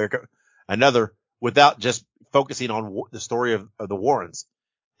years in one way or another without just focusing on the story of the Warrens.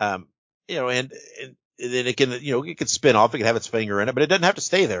 And then it can, it can spin off, it can have its finger in it, but it doesn't have to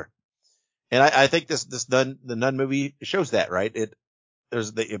stay there. And I think the Nun movie shows that, right?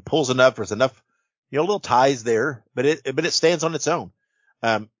 It pulls enough, there's enough, little ties there, but it stands on its own.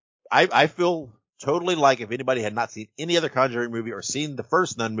 I feel totally like if anybody had not seen any other Conjuring movie or seen the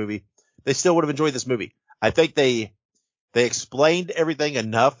first Nun movie, they still would have enjoyed this movie. I think they explained everything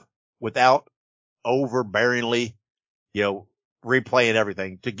enough without overbearingly, replaying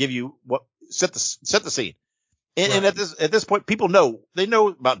everything to give you set the scene. And at this point, people know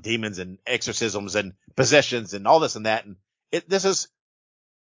about demons and exorcisms and possessions and all this and that. And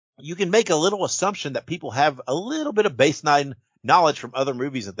you can make a little assumption that people have a little bit of baseline knowledge from other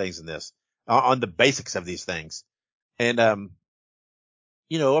movies and things in this on the basics of these things. And, I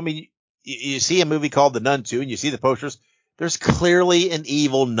mean, you see a movie called The Nun II and you see the posters. There's clearly an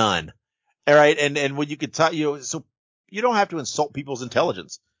evil nun. All right. And when you could talk, so you don't have to insult people's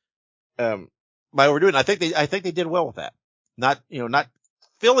intelligence. By overdoing it. I think they did well with that. Not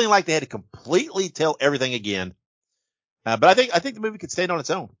feeling like they had to completely tell everything again. But I think the movie could stand on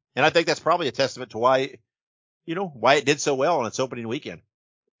its own. And I think that's probably a testament to why it did so well on its opening weekend.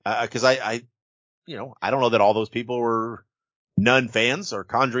 Cause I don't know that all those people were Nun fans or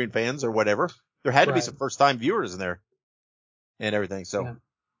Conjuring fans or whatever. There had to be some first time viewers in there and everything. So. Yeah.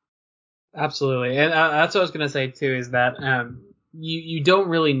 Absolutely. And that's what I was going to say too, is that, you don't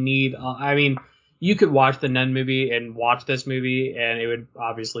really need, I mean, you could watch the Nun movie and watch this movie and it would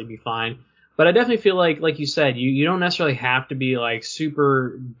obviously be fine. But I definitely feel like you said, you don't necessarily have to be like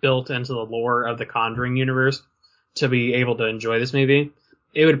super built into the lore of the Conjuring universe to be able to enjoy this movie.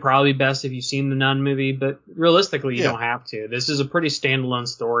 It would probably be best if you've seen the Nun movie, but realistically, you don't have to. This is a pretty standalone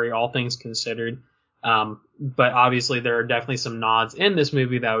story, all things considered. But obviously there are definitely some nods in this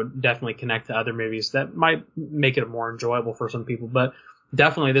movie that would definitely connect to other movies that might make it more enjoyable for some people. But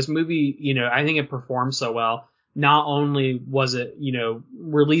definitely this movie, I think it performed so well. Not only was it,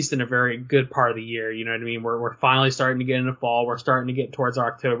 released in a very good part of the year, you know what I mean? We're finally starting to get into fall. We're starting to get towards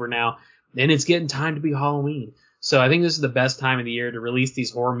October now, and it's getting time to be Halloween. So I think this is the best time of the year to release these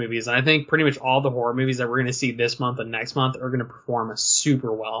horror movies. And I think pretty much all the horror movies that we're going to see this month and next month are going to perform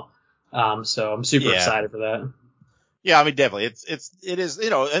super well. So I'm super excited for that. Yeah, I mean, definitely. It is,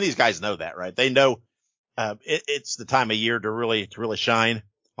 and these guys know that, right? They know, it's the time of year to really shine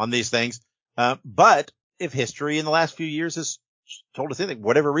on these things. But if history in the last few years has told us anything,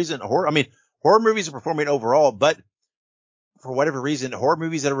 whatever reason, horror movies are performing overall, but for whatever reason, horror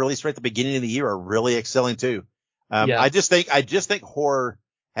movies that are released right at the beginning of the year are really excelling too. I just think horror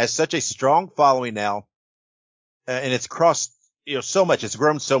has such a strong following now, and it's crossed, so much, it's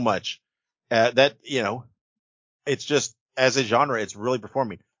grown so much, that, it's just as a genre, it's really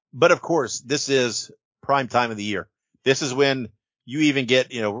performing. But of course, this is prime time of the year. This is when you even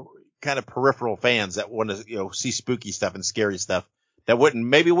get, kind of peripheral fans that want to, see spooky stuff and scary stuff that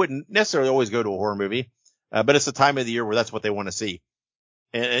wouldn't necessarily always go to a horror movie. But it's the time of the year where that's what they want to see.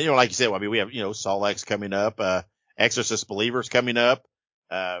 And like you said, I mean, we have, Saw X coming up, Exorcist Believers coming up.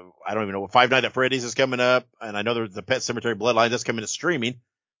 I don't even know what Five Nights at Freddy's is coming up. And I know there's the Pet Cemetery Bloodline that's coming to streaming.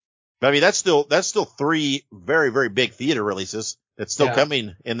 But I mean, that's still 3 very, very big theater releases that's still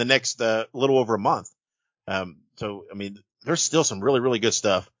coming in the next, little over a month. So, I mean, there's still some really, really good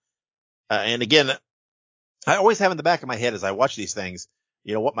stuff. And again, I always have in the back of my head as I watch these things,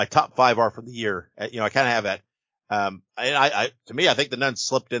 what my top 5 are for the year. I kind of have that. And to me, I think the Nun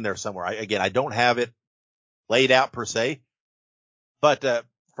slipped in there somewhere. I don't have it laid out per se, but,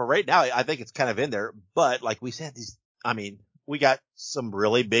 for right now, I think it's kind of in there. But like we said, we got some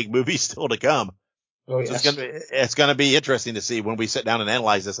really big movies still to come. Oh, yes. So it's going to be interesting to see when we sit down and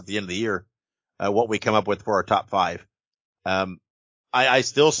analyze this at the end of the year, what we come up with for our top 5. I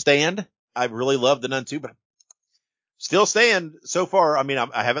still stand. I really love the Nun 2, but still stand so far. I mean,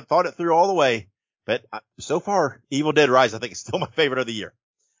 I haven't thought it through all the way, but so far, Evil Dead Rise, I think is still my favorite of the year,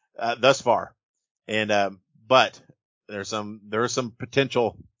 thus far. And, but there's some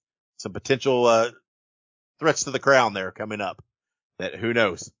potential, threats to the crown there coming up that who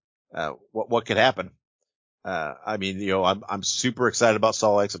knows, what could happen. I mean, I'm super excited about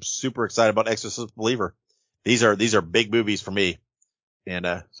Saw X. I'm super excited about Exorcist Believer. These are big movies for me. And,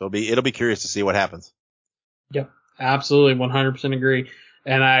 so it'll be curious to see what happens. Yeah, absolutely. 100% agree.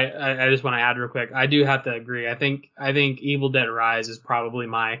 And I just want to add real quick. I do have to agree. I think Evil Dead Rise is probably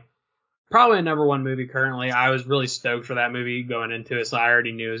my number 1 movie currently. I was really stoked for that movie going into it, so I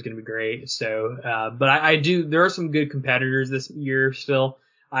already knew it was going to be great. So, but there are some good competitors this year still.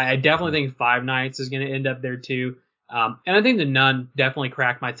 I definitely think Five Nights is going to end up there too. And I think The Nun definitely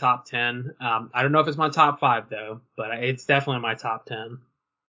cracked my top 10. I don't know if it's my top 5 though, but it's definitely my top 10.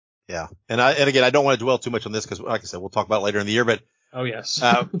 Yeah. And again, I don't want to dwell too much on this because like I said, we'll talk about it later in the year, but oh yes.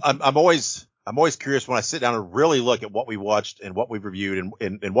 I'm always curious when I sit down and really look at what we watched and what we've reviewed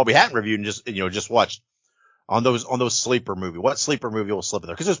and what we hadn't reviewed and just watched on those sleeper movie. What sleeper movie will slip in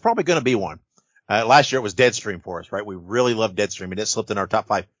there? Because there's probably going to be one. Last year it was Deadstream for us, right? We really loved Deadstream and it slipped in our top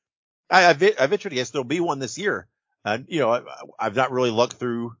 5. I venture to guess there'll be one this year. I've not really looked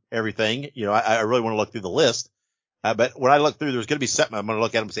through everything. I really want to look through the list. But when I look through, there's going to be something I'm going to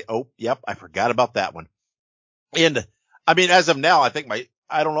look at them and say, oh, yep, I forgot about that one. And I mean, as of now, I think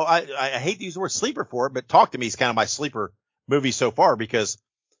I don't know. I hate to use the word sleeper for it, but Talk to Me is kind of my sleeper movie so far because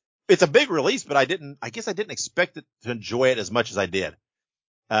it's a big release, but I guess I didn't expect it to enjoy it as much as I did.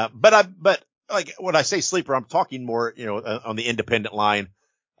 But like when I say sleeper, I'm talking more, on the independent line,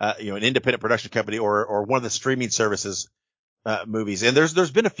 an independent production company or one of the streaming services, movies. And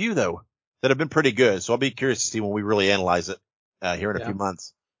there's been a few though that have been pretty good. So I'll be curious to see when we really analyze it, here in a few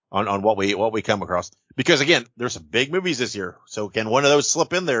months on what we come across. Because again, there's some big movies this year. So can one of those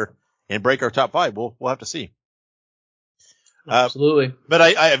slip in there and break our top 5? We'll have to see. Absolutely. But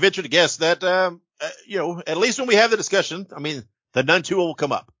I venture to guess that, at least when we have the discussion, I mean, the Nun 2 will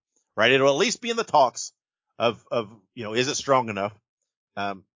come up, right? It'll at least be in the talks of, is it strong enough?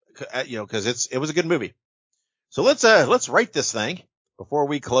 Cause it was a good movie. So let's rate this thing before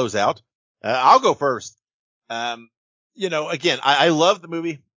we close out. I'll go first. Again, I love the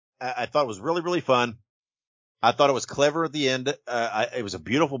movie. I thought it was really, really fun. I thought it was clever at the end. It was a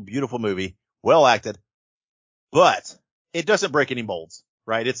beautiful, beautiful movie, well acted, but it doesn't break any molds,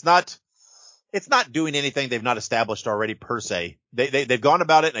 right? It's not doing anything they've not established already per se. They've gone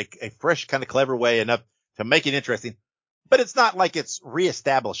about it in a fresh, kind of clever way enough to make it interesting, but it's not like it's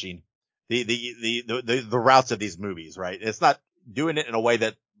reestablishing the routes of these movies, right? It's not doing it in a way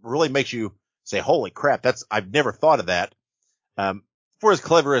that really makes you say, holy crap, I've never thought of that. For as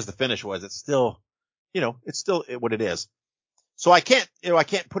clever as the finish was, it's still what it is. So I can't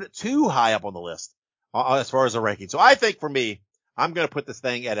put it too high up on the list as far as the ranking. So I think for me, I'm going to put this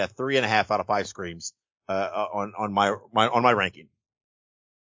thing at a 3.5 out of 5 screams, on my ranking.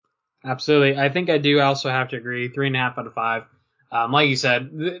 Absolutely. I think I do also have to agree. 3.5 out of 5. Like you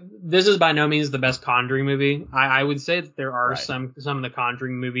said, this is by no means the best Conjuring movie. I would say that there are some of the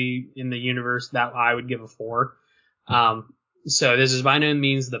Conjuring movie in the universe that I would give a 4. So this is by no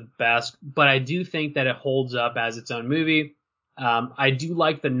means the best, but I do think that it holds up as its own movie. I do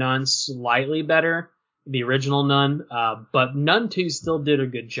like the Nun slightly better, the original Nun, but Nun 2 still did a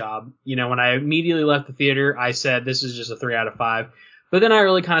good job. When I immediately left the theater, I said this is just a 3 out of 5. But then I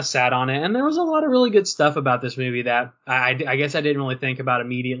really kind of sat on it, and there was a lot of really good stuff about this movie that I guess I didn't really think about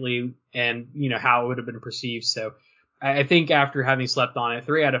immediately, and how it would have been perceived. So I think after having slept on it,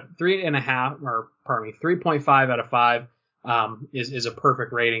 3.5 out of 5 is a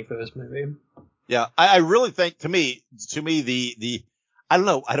perfect rating for this movie. Yeah, I really think to me the I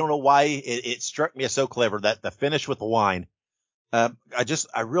don't know why it struck me as so clever that the finish with the wine. I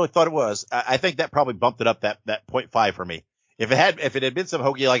really thought it was. I think that probably bumped it up that 0.5 for me. If it had been some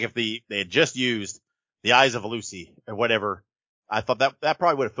hokey, like if they had just used the Eyes of Lucy or whatever, I thought that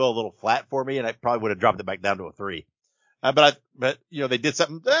probably would have felt a little flat for me, and I probably would have dropped it back down to a 3. But they did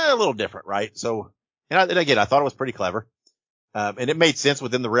something a little different, right? So, and again, I thought it was pretty clever. And it made sense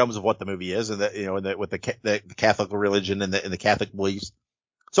within the realms of what the movie is, and that, with the Catholic religion and the Catholic beliefs.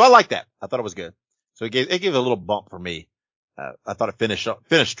 So I like that. I thought it was good. So it gave a little bump for me. I thought it finished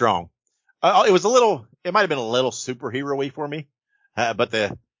strong. It might have been a little superhero-y for me. But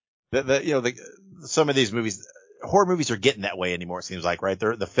some of these movies, horror movies are getting that way anymore, it seems like, right?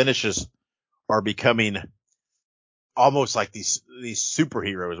 The finishes are becoming almost like these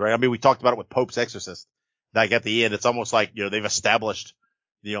superheroes, right? I mean, we talked about it with Pope's Exorcist. Like at the end, it's almost like, they've established,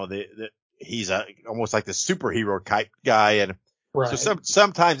 he's almost like the superhero type guy. And right. So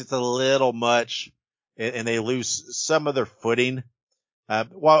sometimes it's a little much and they lose some of their footing.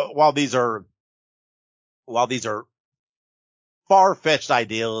 While these are far-fetched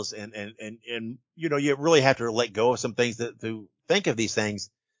ideals and you really have to let go of some things to think of these things.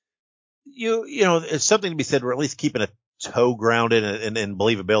 It's something to be said, or at least keeping a toe grounded in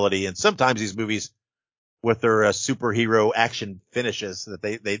believability. And sometimes these movies, with their superhero action finishes that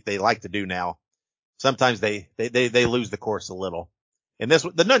they like to do now, sometimes they lose the course a little. And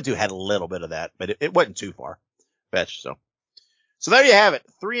the Nun II had a little bit of that, but it wasn't too far fetched. So there you have it.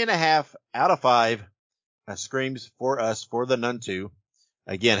 3.5 out of 5 screams for us for the Nun II.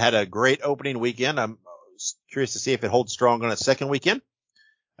 Again, had a great opening weekend. I'm curious to see if it holds strong on its second weekend.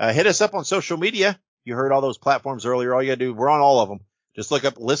 Hit us up on social media. You heard all those platforms earlier. All you gotta do, we're on all of them. Just look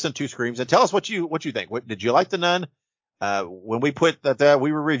up Listen to Screams and tell us what you think. Did you like the Nun? When we put that,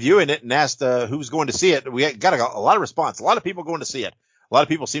 we were reviewing it and asked, who was going to see it. We got a lot of response. A lot of people going to see it. A lot of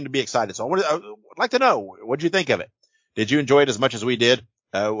people seem to be excited. So I'd like to know, what did you think of it? Did you enjoy it as much as we did?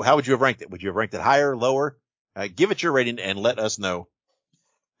 How would you have ranked it? Would you have ranked it higher, lower? Give it your rating and let us know.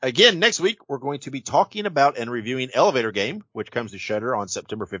 Again, next week, we're going to be talking about and reviewing Elevator Game, which comes to Shudder on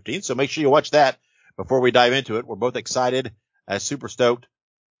September 15th. So make sure you watch that before we dive into it. We're both excited, super stoked.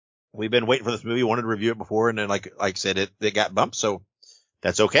 We've been waiting for this movie, wanted to review it before, and then like I said, it got bumped, so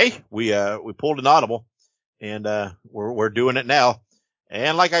that's okay. We pulled an audible, and we're doing it now.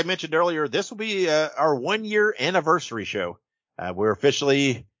 And like I mentioned earlier, this will be our 1-year anniversary show. We're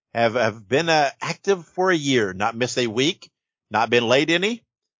officially have been active for a year, not missed a week, not been late any.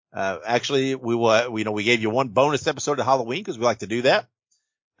 Actually, we gave you one bonus episode of Halloween because we like to do that.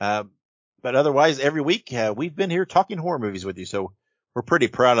 But otherwise, every week we've been here talking horror movies with you, so we're pretty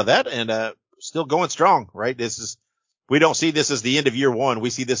proud of that, and still going strong, right? We don't see this as the end of year 1. We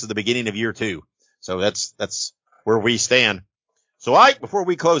see this as the beginning of year 2. So that's where we stand. So, Ike, before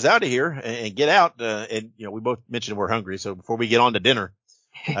we close out of here and get out, and we both mentioned we're hungry, so before we get on to dinner,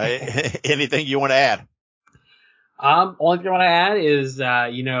 anything you want to add? Only thing I want to add is,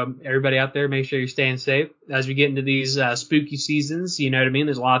 everybody out there, make sure you're staying safe as we get into these spooky seasons. You know what I mean?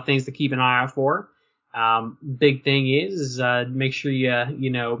 There's a lot of things to keep an eye out for. Big thing is make sure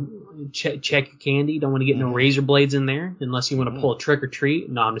you check your candy. Don't want to get no razor blades in there unless you want to pull a trick or treat.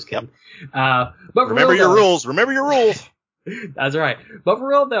 No, I'm just kidding. Yep. But remember your rules. Remember your rules. That's right. But for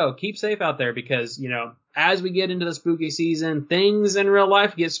real though, keep safe out there because as we get into the spooky season, things in real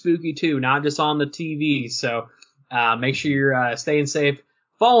life get spooky too, not just on the TV. So make sure you're staying safe,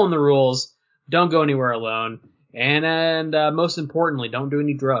 following the rules, don't go anywhere alone. And most importantly, don't do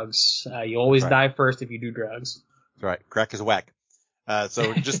any drugs. You always die first if you do drugs. That's right. Crack is whack.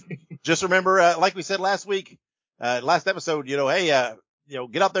 So just remember, like we said last week, last episode, hey,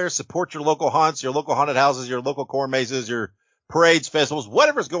 get out there, support your local haunts, your local haunted houses, your local corn mazes, your parades, festivals,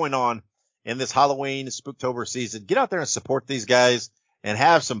 whatever's going on in this Halloween Spooktober season. Get out there and support these guys and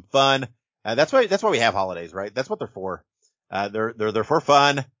have some fun. That's why we have holidays, right? That's what they're for. They're for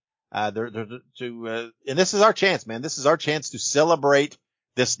fun. And this is our chance, man. This is our chance to celebrate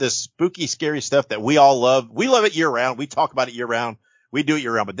this spooky, scary stuff that we all love. We love it year round. We talk about it year round. We do it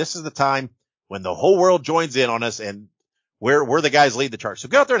year round, but this is the time when the whole world joins in on us and we're the guys lead the charge. So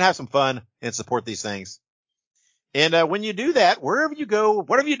get out there and have some fun and support these things. And when you do that, wherever you go,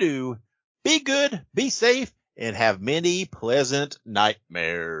 whatever you do, be good, be safe, and have many pleasant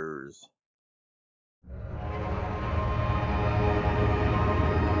nightmares.